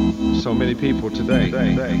so many people today.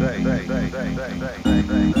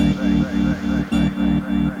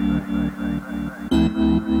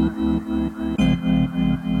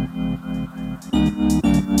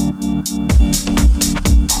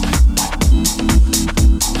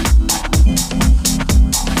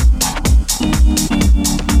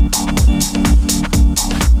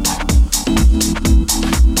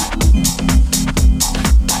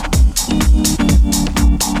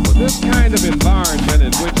 This kind of environment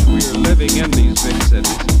in which we are living in these big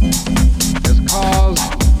cities has caused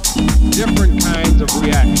different kinds of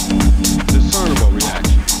reactions, discernible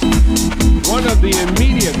reactions. One of the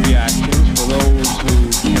immediate reactions for those who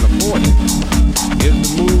can afford it is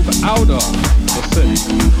to move out of the city.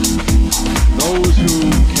 Those who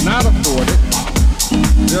cannot afford it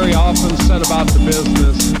very often set about the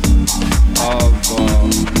business of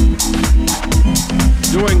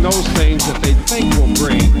doing those things that they think will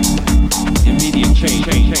bring immediate change.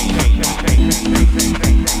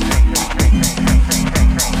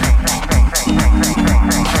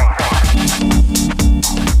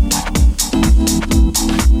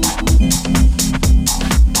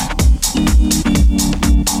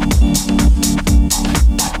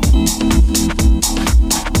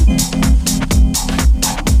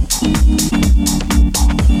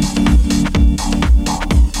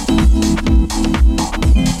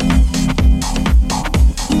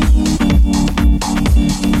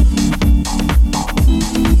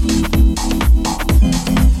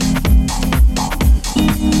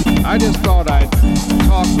 I just thought I'd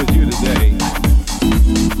talk with you today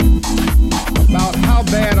about how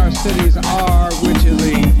bad our cities are, which is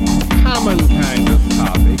a common kind of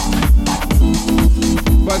topic,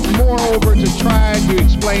 but moreover to try to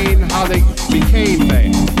explain how they became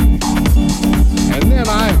bad. And then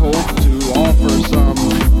I hope to offer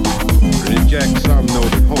inject some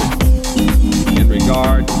note of hope in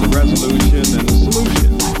regard to the resolution and the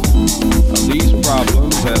solution of these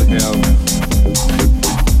problems that have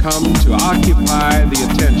come to occupy the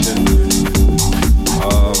attention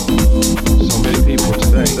of so many people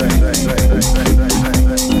today.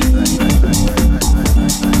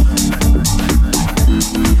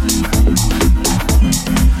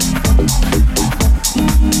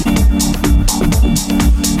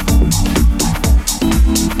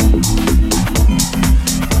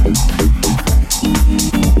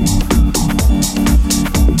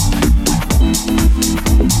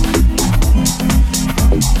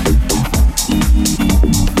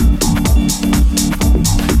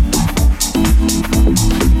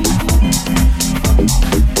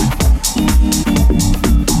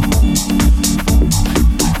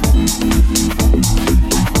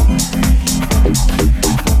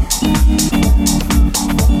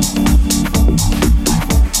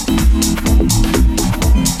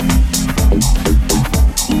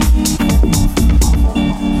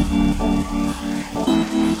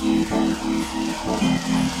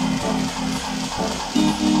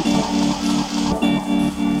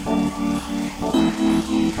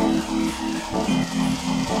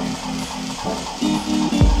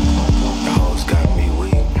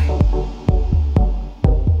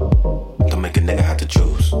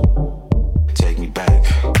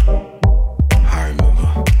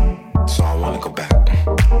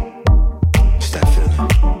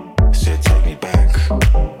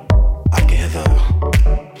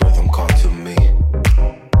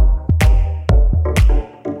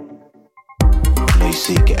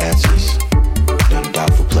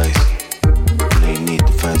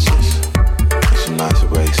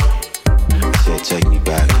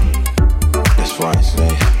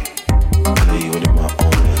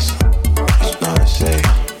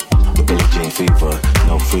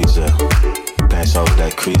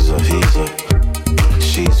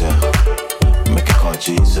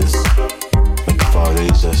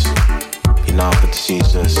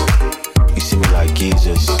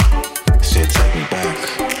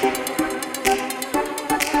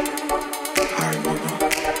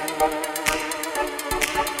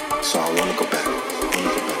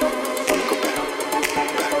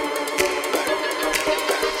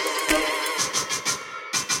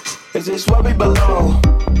 Is this where we belong?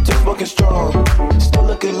 Just walking strong, still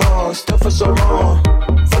looking long, still for so long.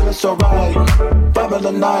 Feeling so right, vibe of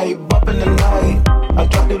the night, bumping the night. I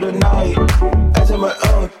drive through the night, as in my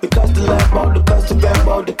own. The custom Lambo, the custom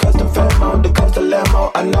Bambo, the custom Famo, the custom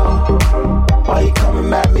Lambo. I know why you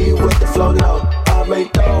coming at me with the flow. No, I already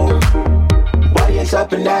know why you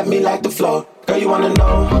slapping at me like the flow. Girl, you wanna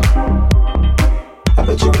know? I've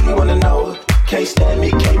can't stand me,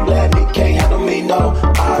 can't blame me, can't handle me, no.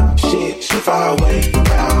 Shit, she far away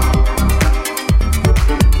now.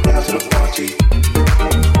 Down to the party.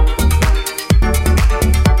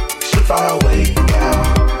 She far away now.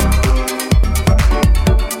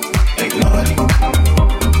 Ignore it.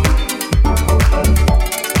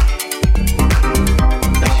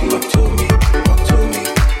 Now she look to me, walk to me.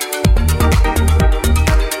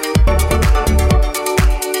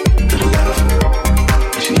 To the left,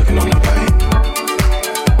 and she looking on the right.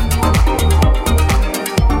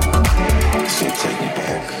 She take me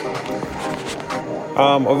back.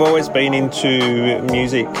 I've always been into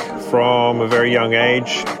music from a very young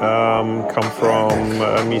age. Come from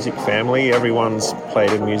a music family. Everyone's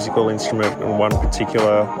played a musical instrument in one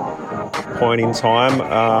particular point in time.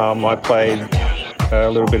 I played a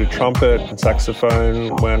little bit of trumpet and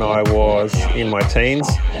saxophone when I was in my teens.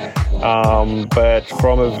 But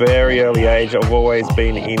from a very early age, I've always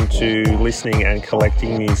been into listening and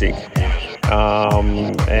collecting music.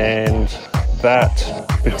 And that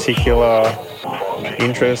particular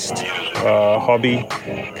interest, hobby,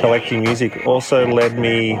 collecting music, also led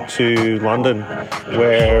me to London,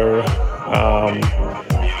 where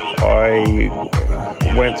I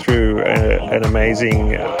went through an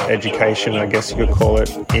amazing education, I guess you could call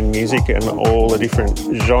it, in music and all the different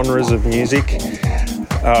genres of music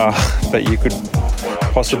that you could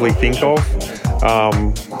possibly think of.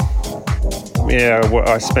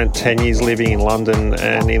 I spent 10 years living in London,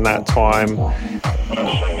 and in that time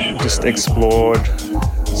just explored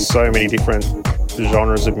so many different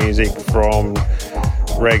genres of music, from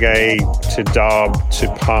reggae to dub to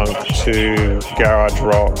punk to garage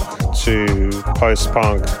rock to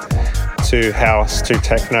post-punk to house to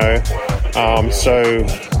techno.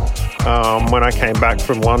 When I came back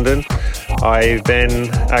from London, I then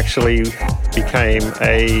actually became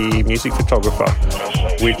a music photographer,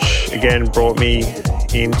 which again brought me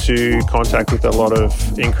into contact with a lot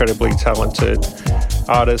of incredibly talented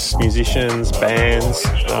artists, musicians, bands,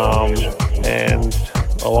 and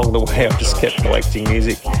along the way I've just kept collecting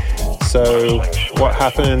music. So what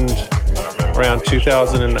happened around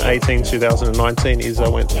 2018, 2019 is I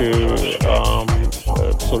went through a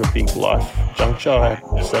sort of big life juncture.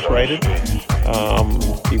 I separated,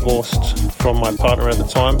 divorced from my partner at the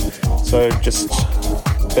time, so just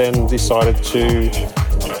then decided to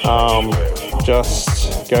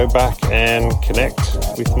just go back and connect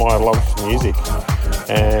with my love for music,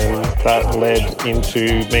 and that led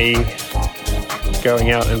into me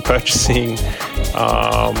going out and purchasing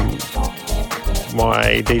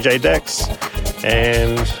my DJ decks,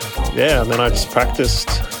 and then I just practiced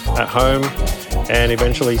at home and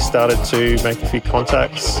eventually started to make a few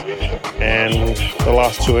contacts, and the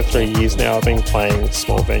last 2 or 3 years now I've been playing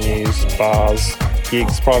small venues, bars,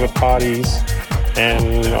 gigs, private parties,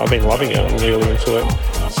 and I've been loving it. I'm really into it.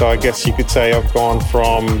 So I guess you could say I've gone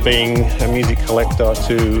from being a music collector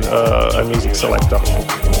to a music selector. I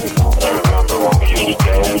remember when we used to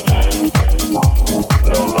dance.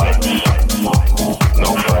 No lights, no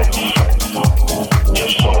fights,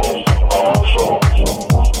 just souls, all souls.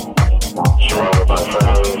 Surrounded by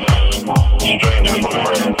fans, strangers with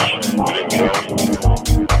friends. We didn't care.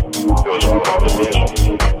 It was all about the music.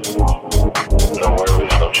 No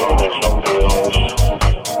worries, no troubles, no bills,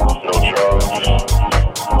 no drugs.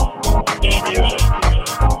 Just music.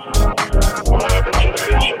 What happened to the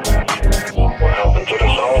vision? What happened to the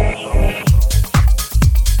soul?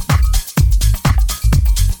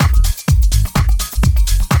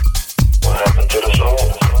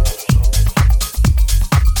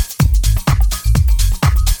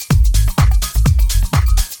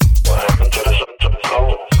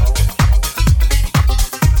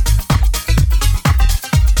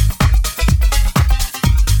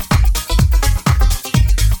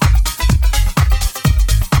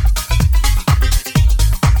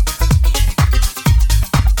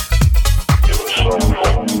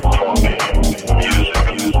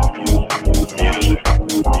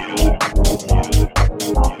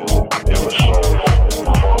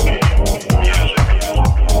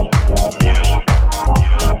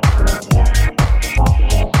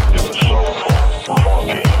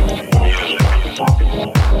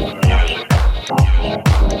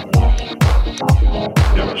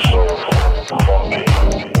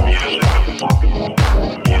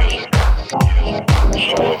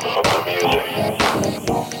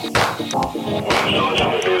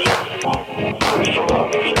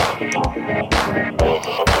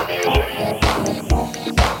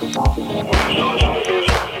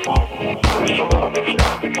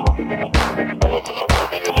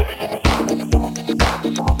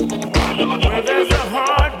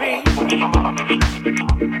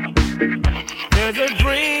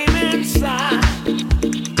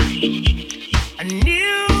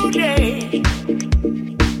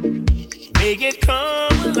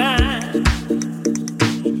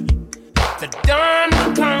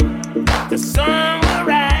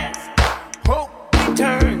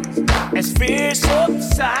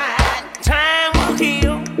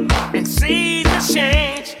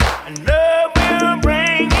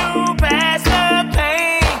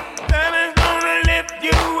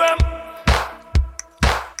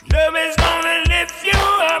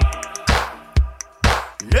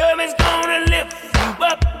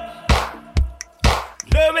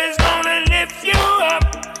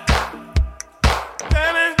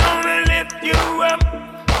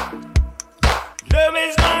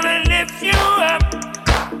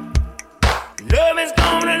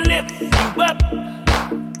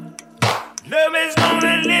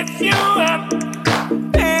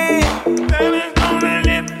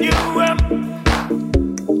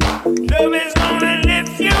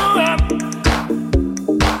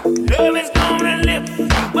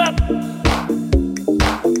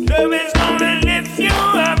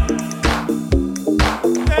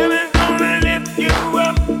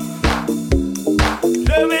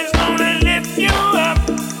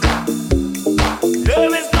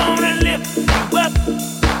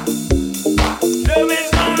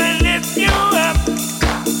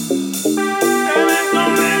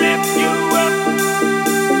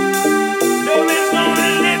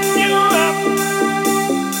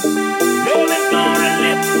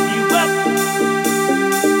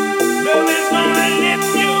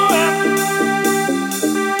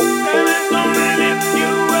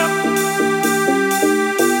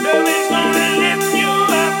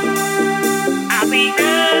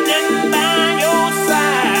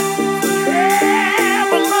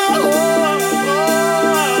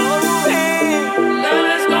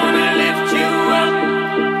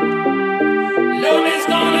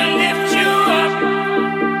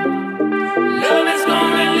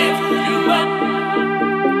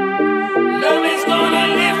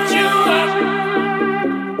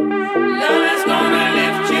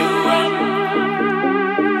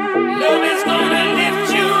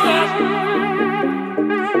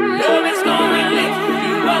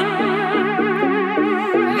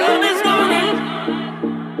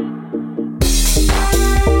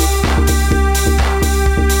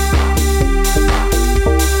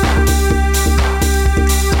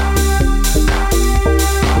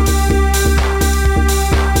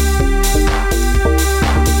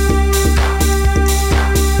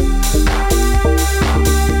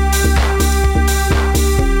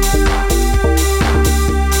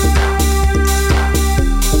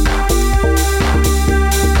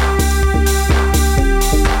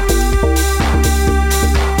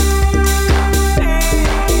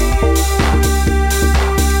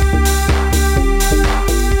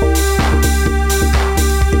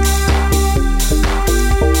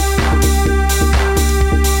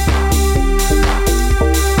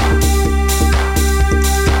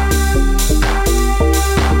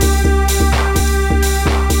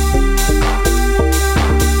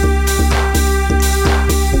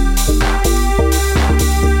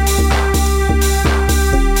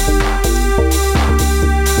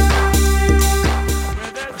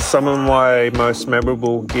 Some of my most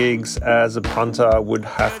memorable gigs as a punter would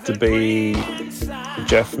have to be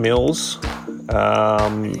Jeff Mills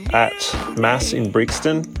at Mass in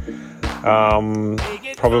Brixton.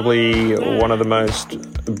 Probably one of the most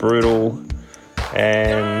brutal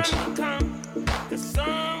and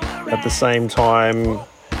at the same time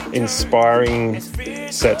inspiring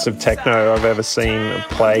sets of techno I've ever seen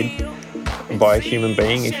played by a human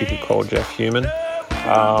being, if you could call Jeff human.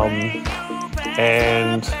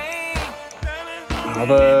 And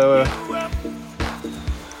other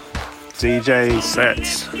DJ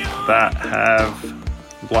sets that have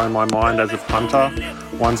blown my mind as a punter,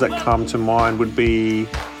 ones that come to mind would be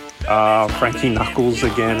Frankie Knuckles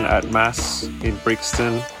again at Mass in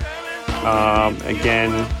Brixton.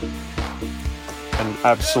 Again, an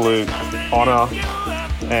absolute honour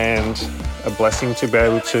and a blessing to be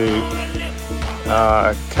able to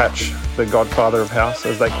catch the Godfather of House,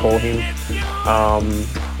 as they call him,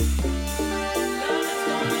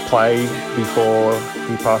 play before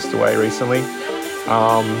he passed away recently.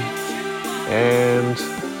 And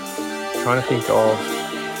trying to think of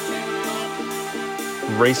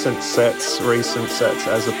recent sets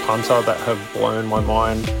as a punter that have blown my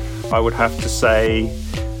mind. I would have to say,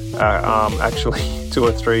 actually 2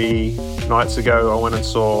 or 3 nights ago, I went and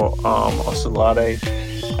saw Oscillade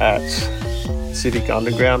at Civic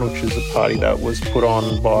Underground, which is a party that was put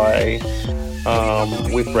on by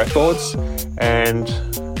Whip Records, and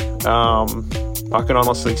I can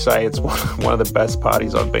honestly say it's one of the best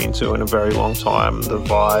parties I've been to in a very long time. The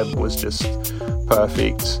vibe was just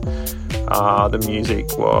perfect. The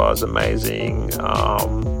music was amazing.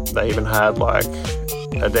 They even had like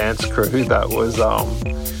a dance crew that was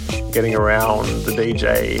getting around the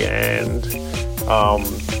DJ and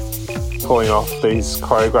pulling off these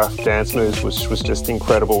choreographed dance moves, which was just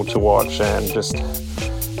incredible to watch, and just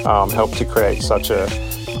helped to create such a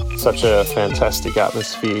fantastic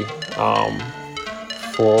atmosphere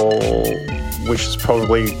for which is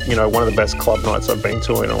probably, you know, one of the best club nights I've been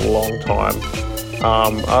to in a long time.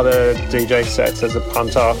 Other DJ sets as a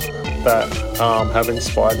punter that have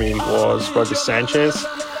inspired me was Roger Sanchez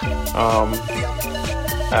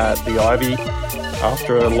at the Ivy.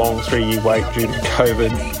 After a long 3-year wait due to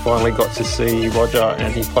COVID, finally got to see Roger,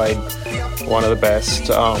 and he played one of the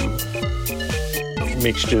best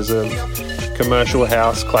mixtures of commercial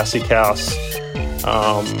house, classic house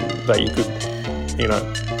that you could, you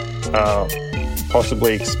know,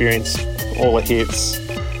 possibly experience. All the hits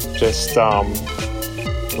just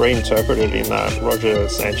reinterpreted in that Roger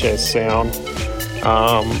Sanchez sound.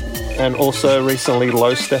 And also recently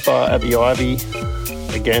Low Stepper at the Ivy,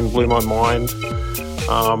 again blew my mind.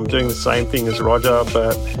 Doing the same thing as Roger,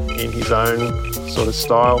 but in his own sort of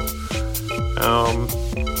style.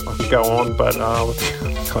 I could go on, but I'll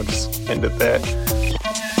just end it there.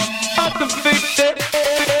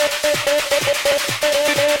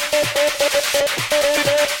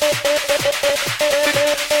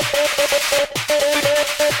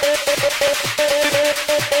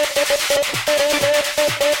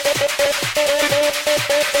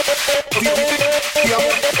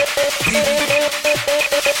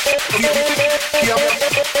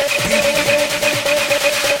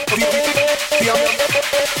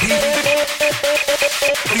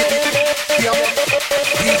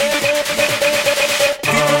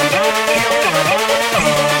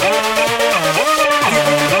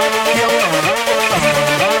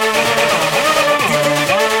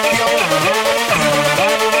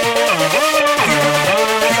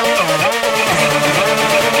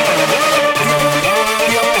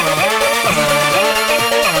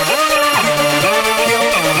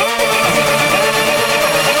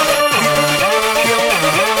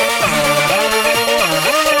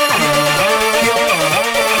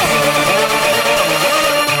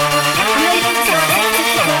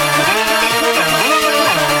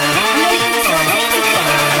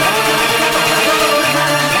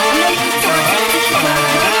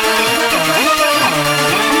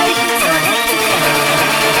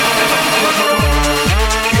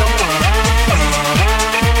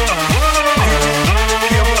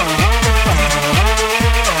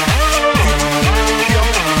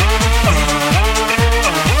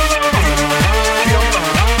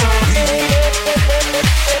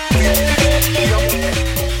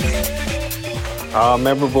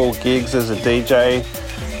 Memorable gigs as a DJ.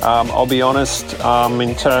 I'll be honest,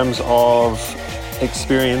 in terms of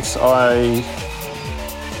experience, I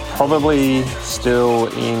probably still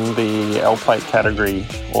in the L plate category,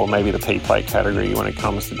 or maybe the P plate category when it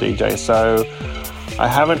comes to DJ. So I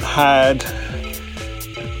haven't had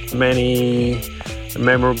many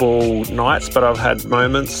memorable nights, but I've had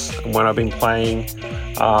moments when I've been playing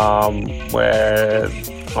where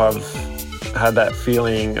I've had that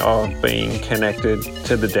feeling of being connected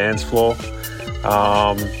to the dance floor.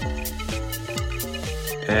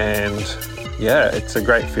 And yeah, it's a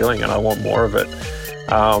great feeling and I want more of it.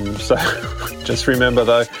 So just remember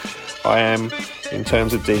though, I am, in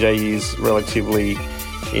terms of DJ years, relatively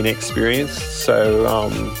inexperienced. So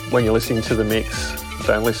when you're listening to the mix,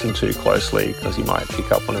 don't listen too closely because you might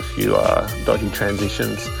pick up on a few dodgy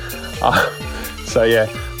transitions. So yeah,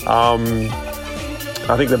 I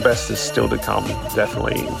think the best is still to come,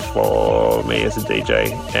 definitely, for me as a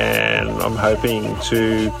DJ. And I'm hoping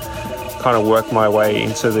to kind of work my way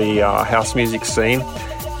into the house music scene.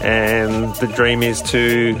 And the dream is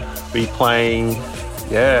to be playing,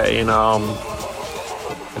 in a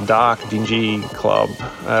dark, dingy club,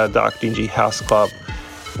 dark, dingy house club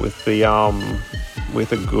with the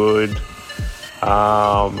with a good,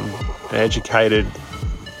 educated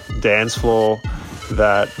dance floor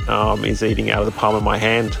that is eating out of the palm of my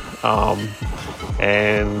hand,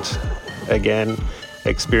 and again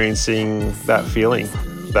experiencing that feeling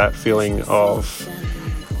of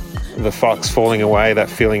the fox falling away, that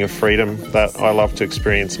feeling of freedom that I love to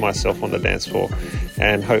experience myself on the dance floor.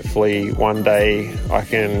 And hopefully one day I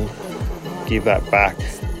can give that back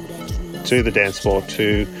to the dance floor,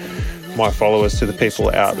 to my followers, to the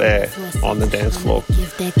people out there on the dance floor.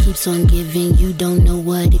 Gift that keeps on giving, you don't know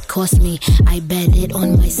what it cost me. I bet it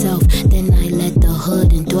on myself, then I let the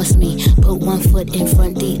hood endorse me. Put one foot in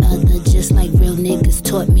front, the other, just like real niggas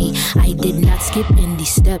taught me. I did not skip any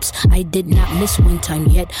steps, I did not miss one time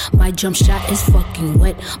yet. My jump shot is fucking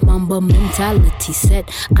wet, Mamba mentality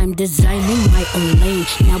set. I'm designing my own lane,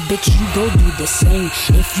 now bitch you go do the same.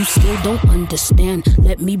 If you still don't understand,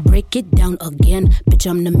 let me break it down again. Bitch,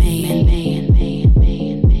 I'm the man.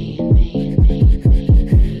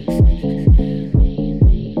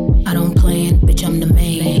 I don't plan, bitch, I'm the man.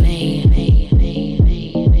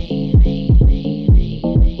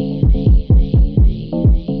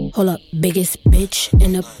 Hold up, biggest bitch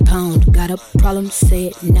in a pound. Got a problem, say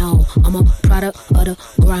it now. I'm a product of the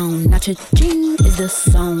ground. Not your ching is the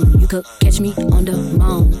sound. You could catch me on the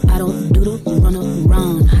mound. I don't do the run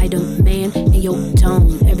around. Hide a man in your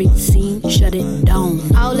town. Every scene, shut it down.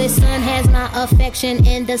 All the sun has my affection,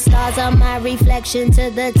 and the stars are my reflection.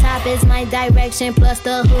 To the top is my direction, plus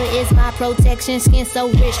the hood is my protection. Skin so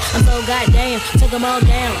rich, I'm so goddamn. Took them all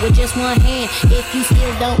down with just one hand. If you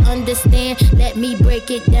still don't understand, let me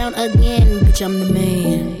break it down again. Bitch, I'm the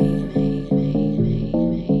man.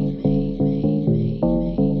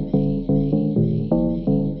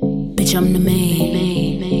 Bitch, I'm the man.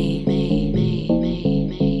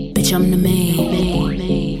 Bitch, I'm the man.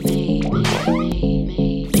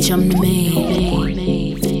 Bitch, I'm the man. Bitch, I'm the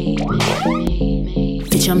man.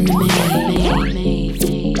 Bitch, I'm the man.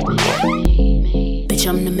 Bitch,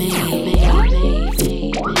 I'm the man.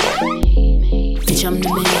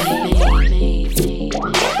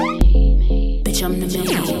 Bitch, I'm the man. I can make you feel, bitch, I'm the man. I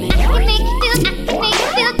can make you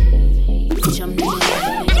feel, bitch, I'm the man. I can make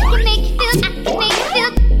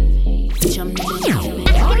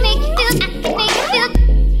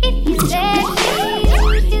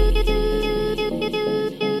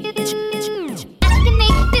feel, if you let me. Bitch, I can make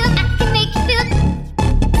you feel, bitch,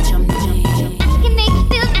 I'm the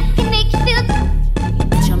man. I can make you feel,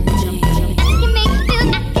 bitch, I'm the man. I can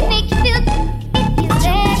make you feel, if you let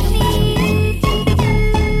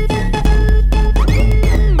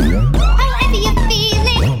me.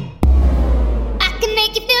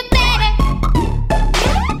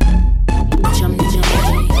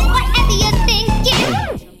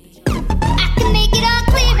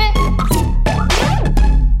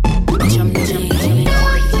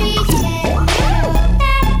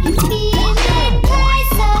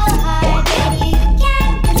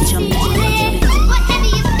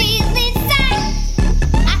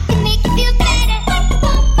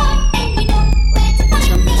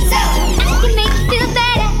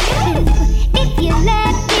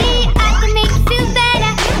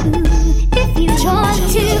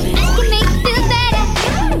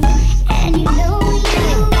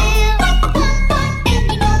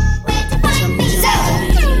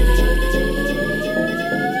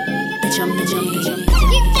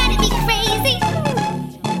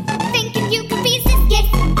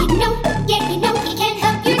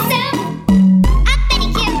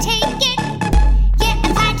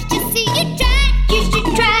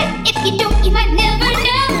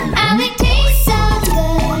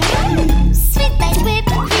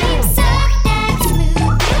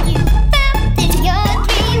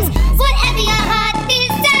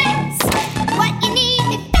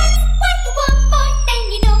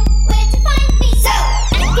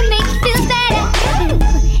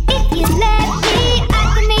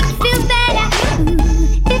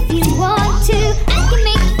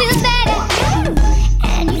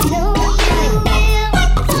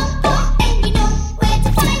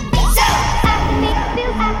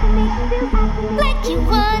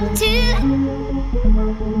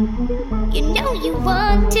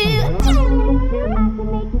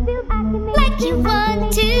 you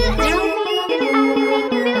want to.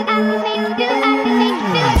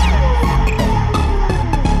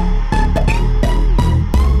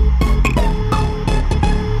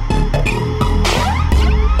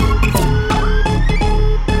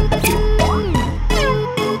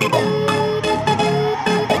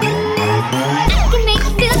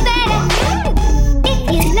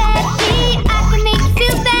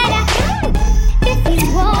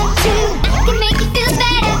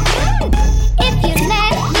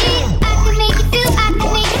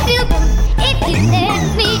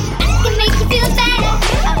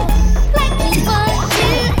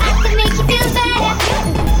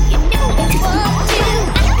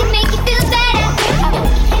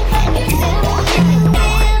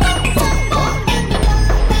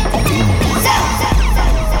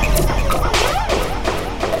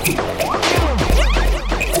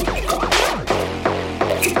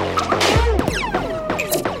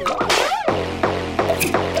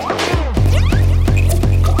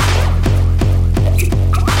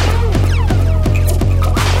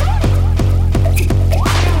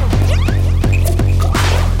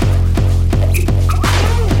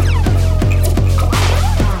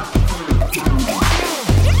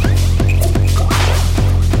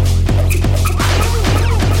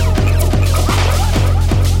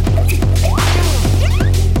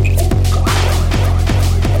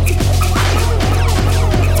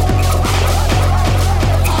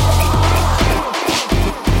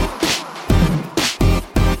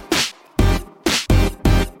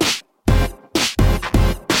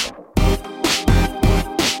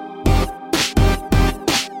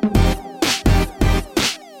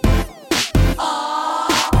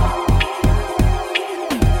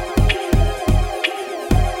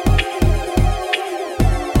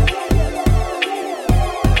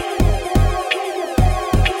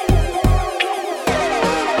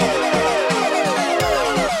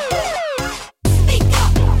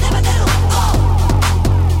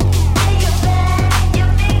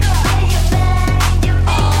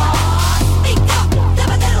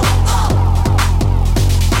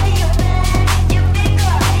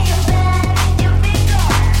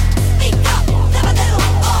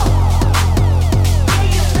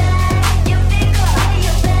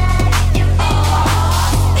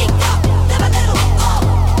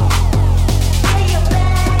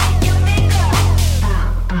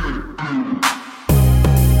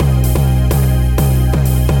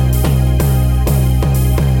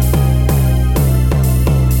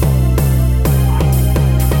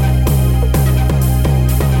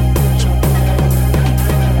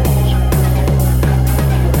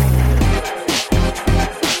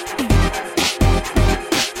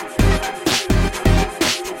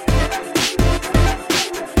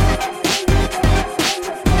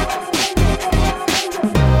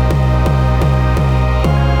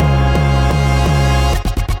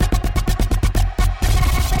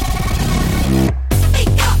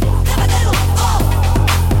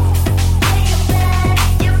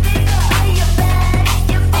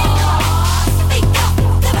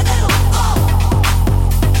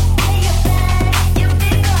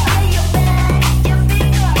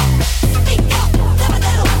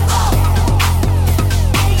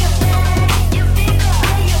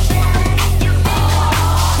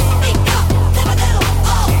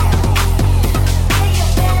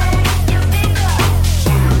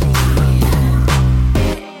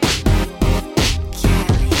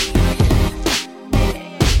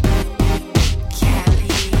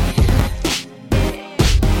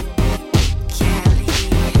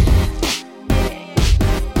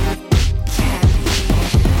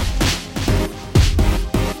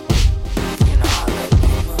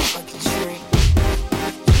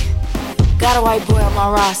 Got a white boy on my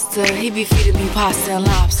roster, he be feeding me pasta and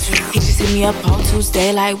lobster. He just hit me up on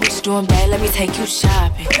Tuesday like, what you doing, babe? Let me take you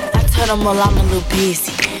shopping. I told him, well, I'm a little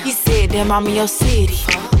busy. He said, damn, I'm in your city.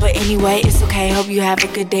 But anyway, it's okay, hope you have a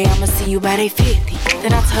good day. I'ma see you by day 50.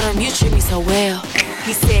 Then I told him, you treat me so well.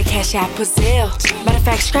 He said, cash out Brazil. Matter of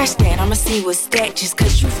fact, scratch that, I'ma see what's that, just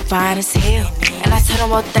cause you fine as hell. And I told him,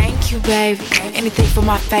 well, thank you, baby. Anything for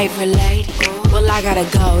my favorite lady. Well, I gotta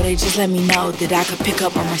go, they just let me know that I could pick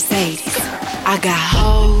up a Mercedes. I got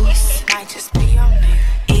hoes, might just be on me,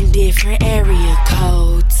 in different area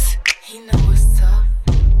codes. He know what's up.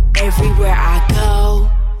 Everywhere I go,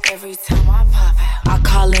 every time I pop out, I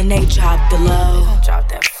call and they drop the low. Don't drop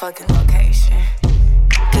that fucking location.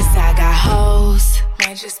 Cause I got hoes,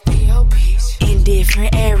 might just be your bitch, in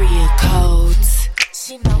different area codes.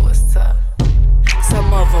 She know what's up.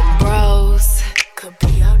 Some of them bros, could be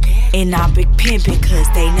your daddy. And I'm big pimpin' cause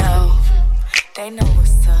they know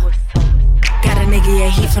what's up. Got a nigga, yeah,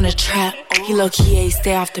 he from the trap. He low-key, yeah, he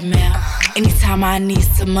stay off the map. Anytime I need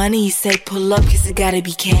some money, he say pull up, cause it gotta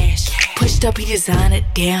be cash. Pushed up, he design it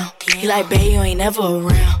down. He like, babe, you ain't never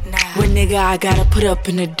around. When nigga, I gotta put up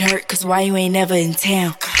in the dirt, cause why you ain't never in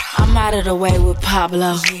town? I'm out of the way with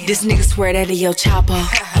Pablo. This nigga swear that he yo Chapo.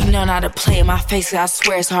 He know not to play in my face, cause I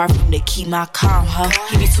swear it's hard for him to keep my calm, ho.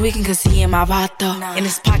 He be tweaking cause he in my vato. In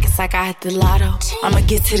his pockets like I hit the lotto. I'ma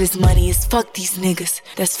get to this money, it's fuck these niggas.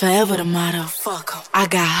 That's forever the motto. Fuck 'em. I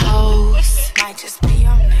got hoes, might just be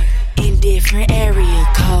your nigga, in different area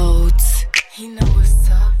codes. He know what's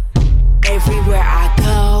up. Everywhere I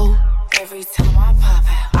go, every time I pop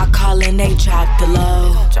out, I call and they drop the low.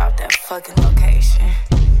 They gon' drop that fucking location.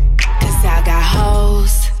 Cause I got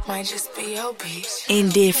hoes, might just be your bitch, in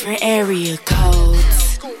different area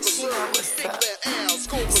codes.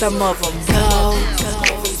 Some of them go,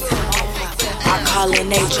 I call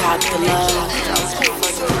and they drop the low.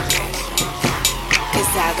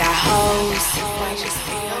 Cause I got hoes, might just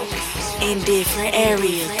be your bitch, in different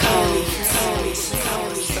area codes.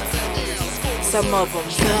 Some of them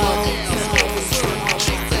go,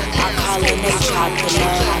 I call and they drop the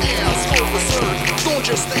low. Don't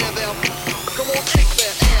just stand there. Come on, kick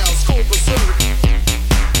that ass, go berserk.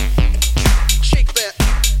 Shake that.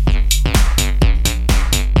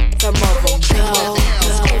 Some of them go,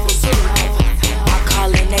 I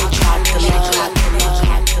call and they drop the low.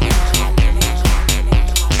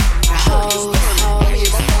 Hoes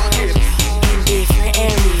in different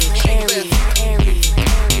areas.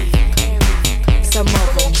 Some of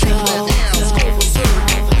them go,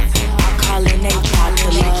 I call and they drop the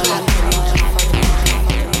low.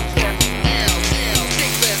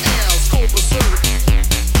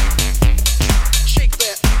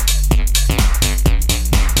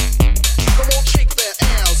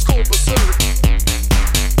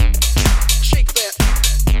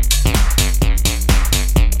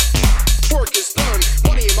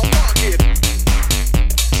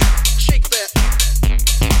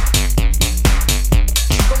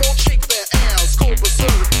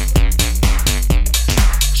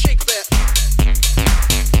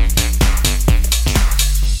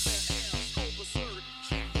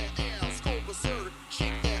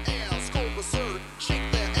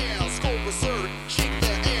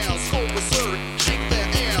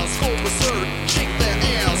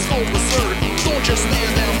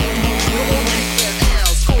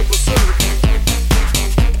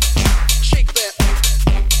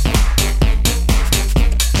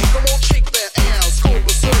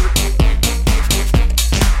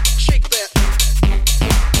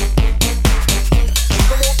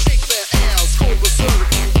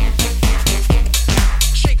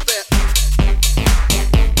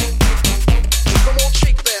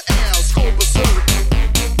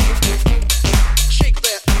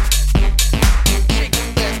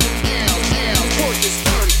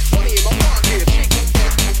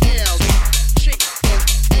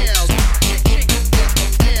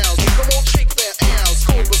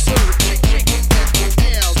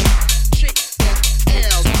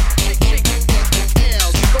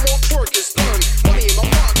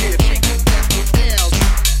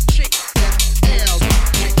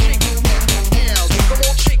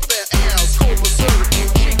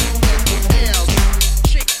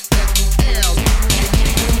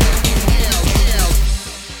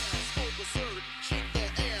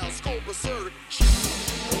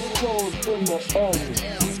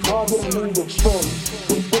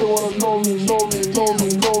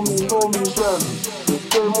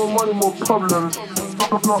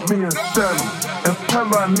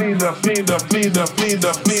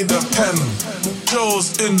 Need a pen.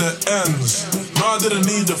 Joe's in the ends. No, I didn't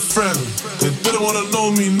need a friend. They didn't wanna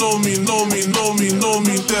know me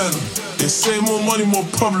then. They say more money, more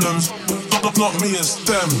problems. Not me, it's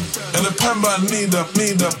them. And a pen, but I need a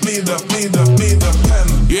pen.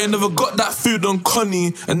 You ain't never got that food on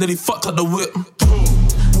Connie, and then he fucked up the whip.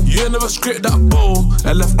 You ain't never scraped that bowl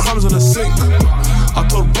and left crumbs on the sink. I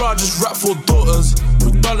told bro, just rap for daughters.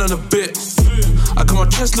 We done in a bit. I got my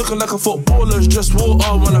chest looking like a footballer's just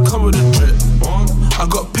water when I come with a drip. I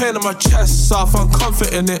got pain in my chest, so I found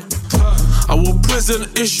comfort in it. I wore prison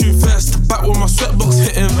issue vest, back when my sweatbox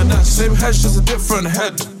hit him, and that same head, just a different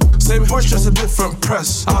head. Same bush, just a different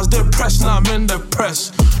press. I was depressed, now I'm in the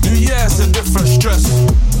press. New year, it's a different stress.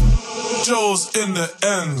 Joe's in the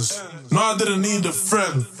ends. No, I didn't need a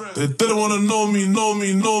friend. They didn't wanna know me then.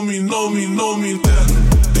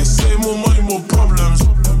 They say more money, more problems.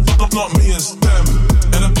 Not me, it's them.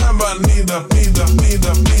 And a pen, but I need a pen.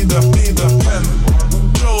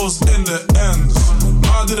 Joe's in the ends. No,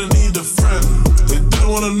 I didn't need a friend. They didn't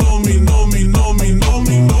wanna know me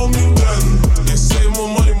then. They say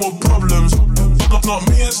not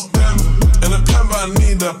me, it's them. In a pen, but I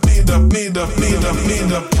need a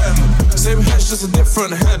pen. Same head, just a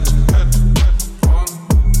different head.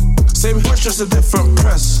 Same head, just a different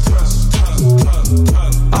press.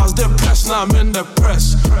 I was depressed, now I'm in the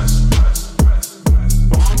press.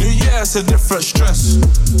 New year, it's a different stress.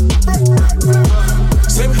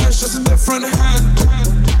 Same head, just a different head.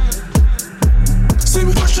 Same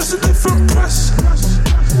head, just a different press.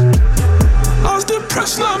 I was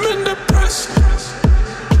depressed, now I'm in the press.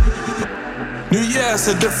 New year, it's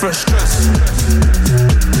a different stress.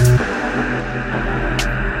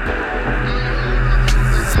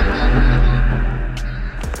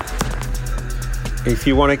 If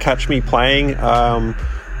you want to catch me playing,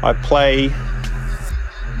 I play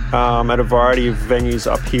at a variety of venues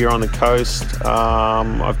up here on the coast.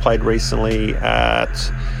 I've played recently at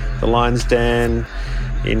the Lions Den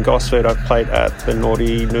in Gosford. I've played at the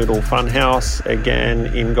Naughty Noodle Funhouse again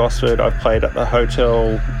in Gosford. I've played at the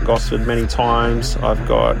Hotel Gosford many times. I've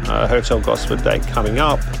got a Hotel Gosford date coming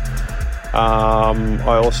up.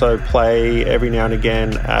 I also play every now and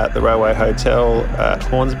again at the Railway Hotel at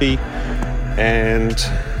Hornsby, and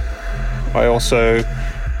I also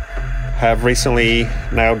have recently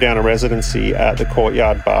nailed down a residency at the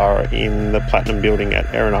Courtyard Bar in the Platinum Building at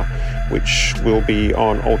Erina, which will be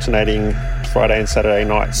on alternating Friday and Saturday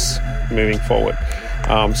nights moving forward.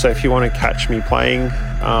 So if you want to catch me playing,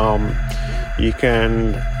 you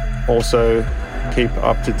can also keep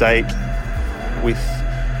up to date with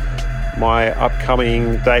my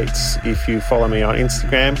upcoming dates if you follow me on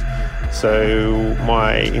Instagram. So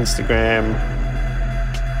my Instagram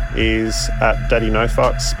is at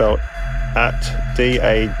Daddynofcks, spelled at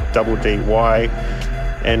DADDYNOFCKS,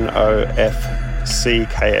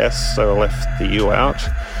 so I left the U out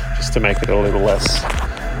just to make it a little less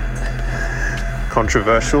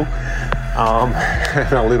controversial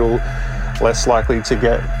and a little less likely to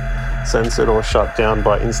get censored or shut down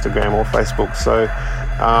by Instagram or Facebook. So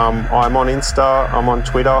I'm on Insta, I'm on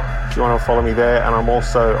Twitter if you want to follow me there, and I'm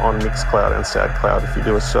also on Mixcloud and SoundCloud. If you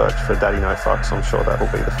do a search for Daddynofcks, I'm sure that'll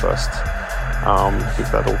be the first hit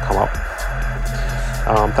that'll come up.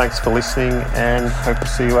 Thanks for listening, and hope to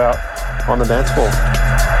see you out on the dance floor.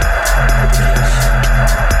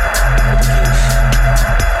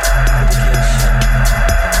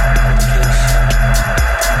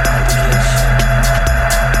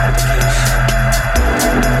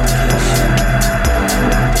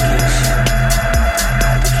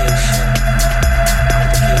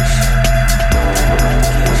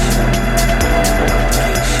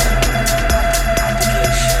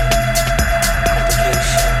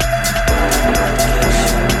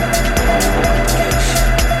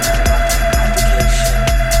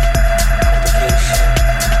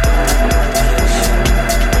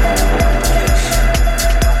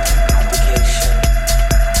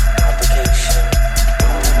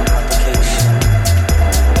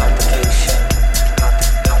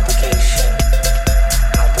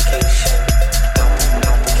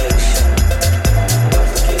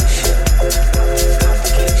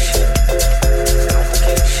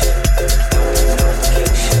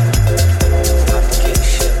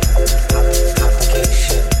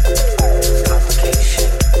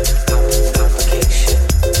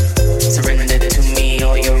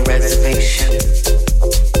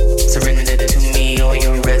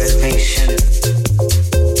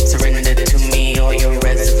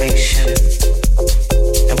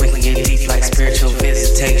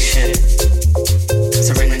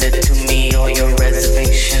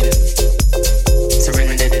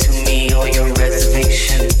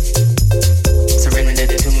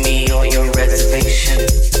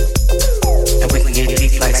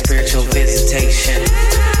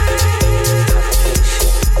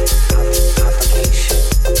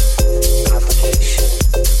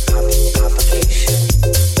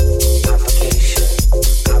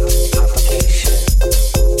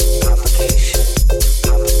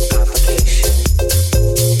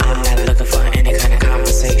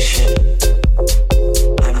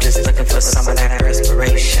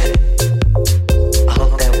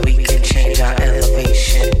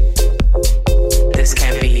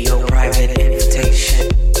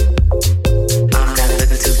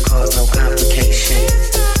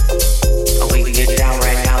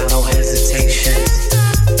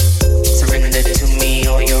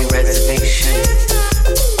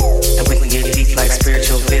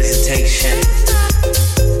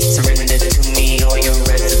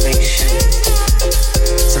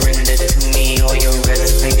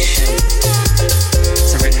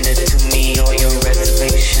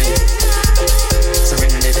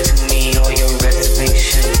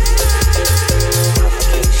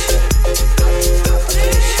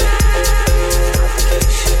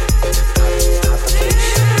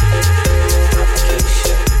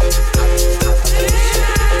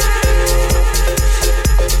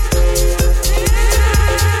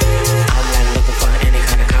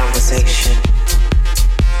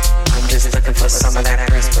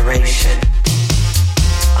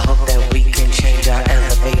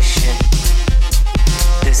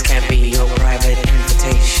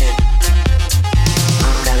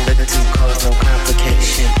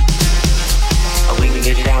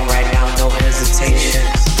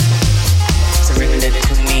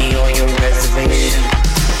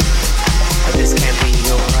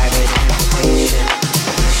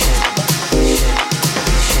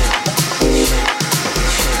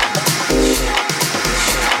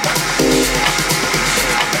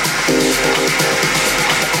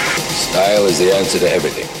 the answer to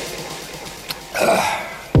everything.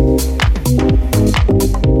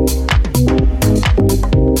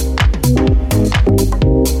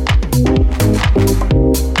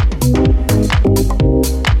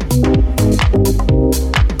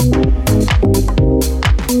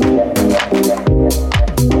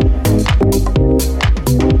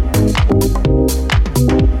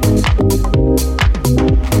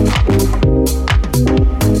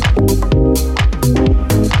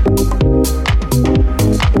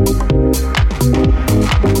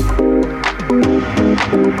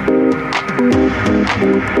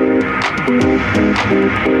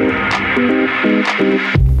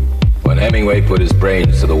 When Hemingway put his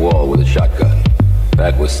brains to the wall with a shotgun,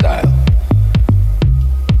 that was style.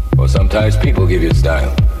 Or sometimes people give you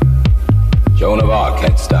style. Joan of Arc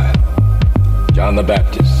had style. John the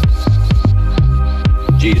Baptist.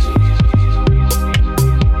 Jesus.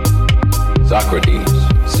 Socrates.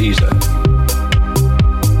 Caesar.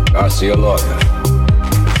 Garcia Lorca.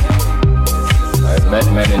 I've met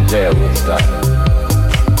men in jail with style.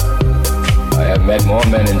 I have met more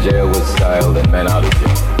men in jail with style than men out of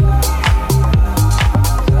jail.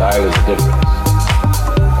 Style is a difference.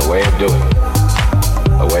 A way of doing it.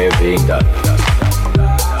 A way of being done.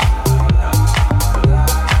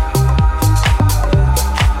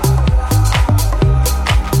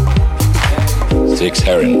 6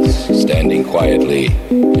 herons standing quietly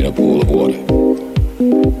in a pool of water.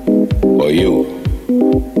 Or you,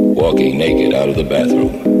 walking naked out of the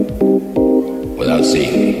bathroom without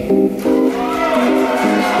seeing me.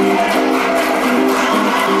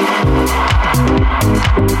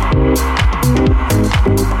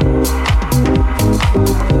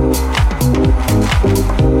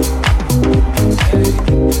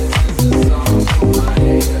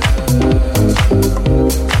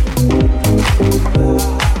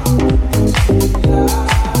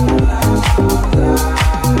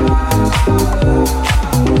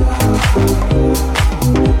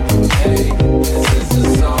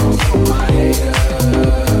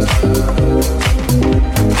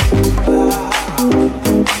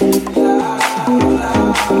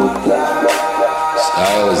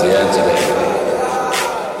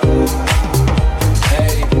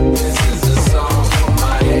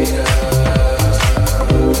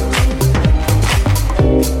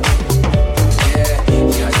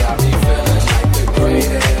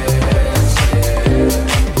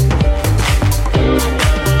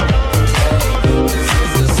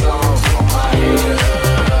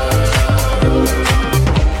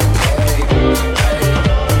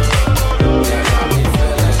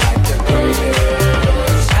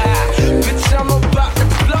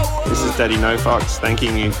 Daddynofcks,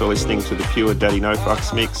 thanking you for listening to the pure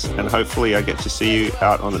Daddynofcks mix, and hopefully I get to see you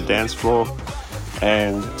out on the dance floor,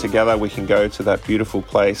 and together we can go to that beautiful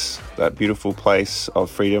place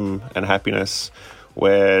of freedom and happiness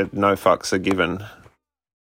where no fucks are given.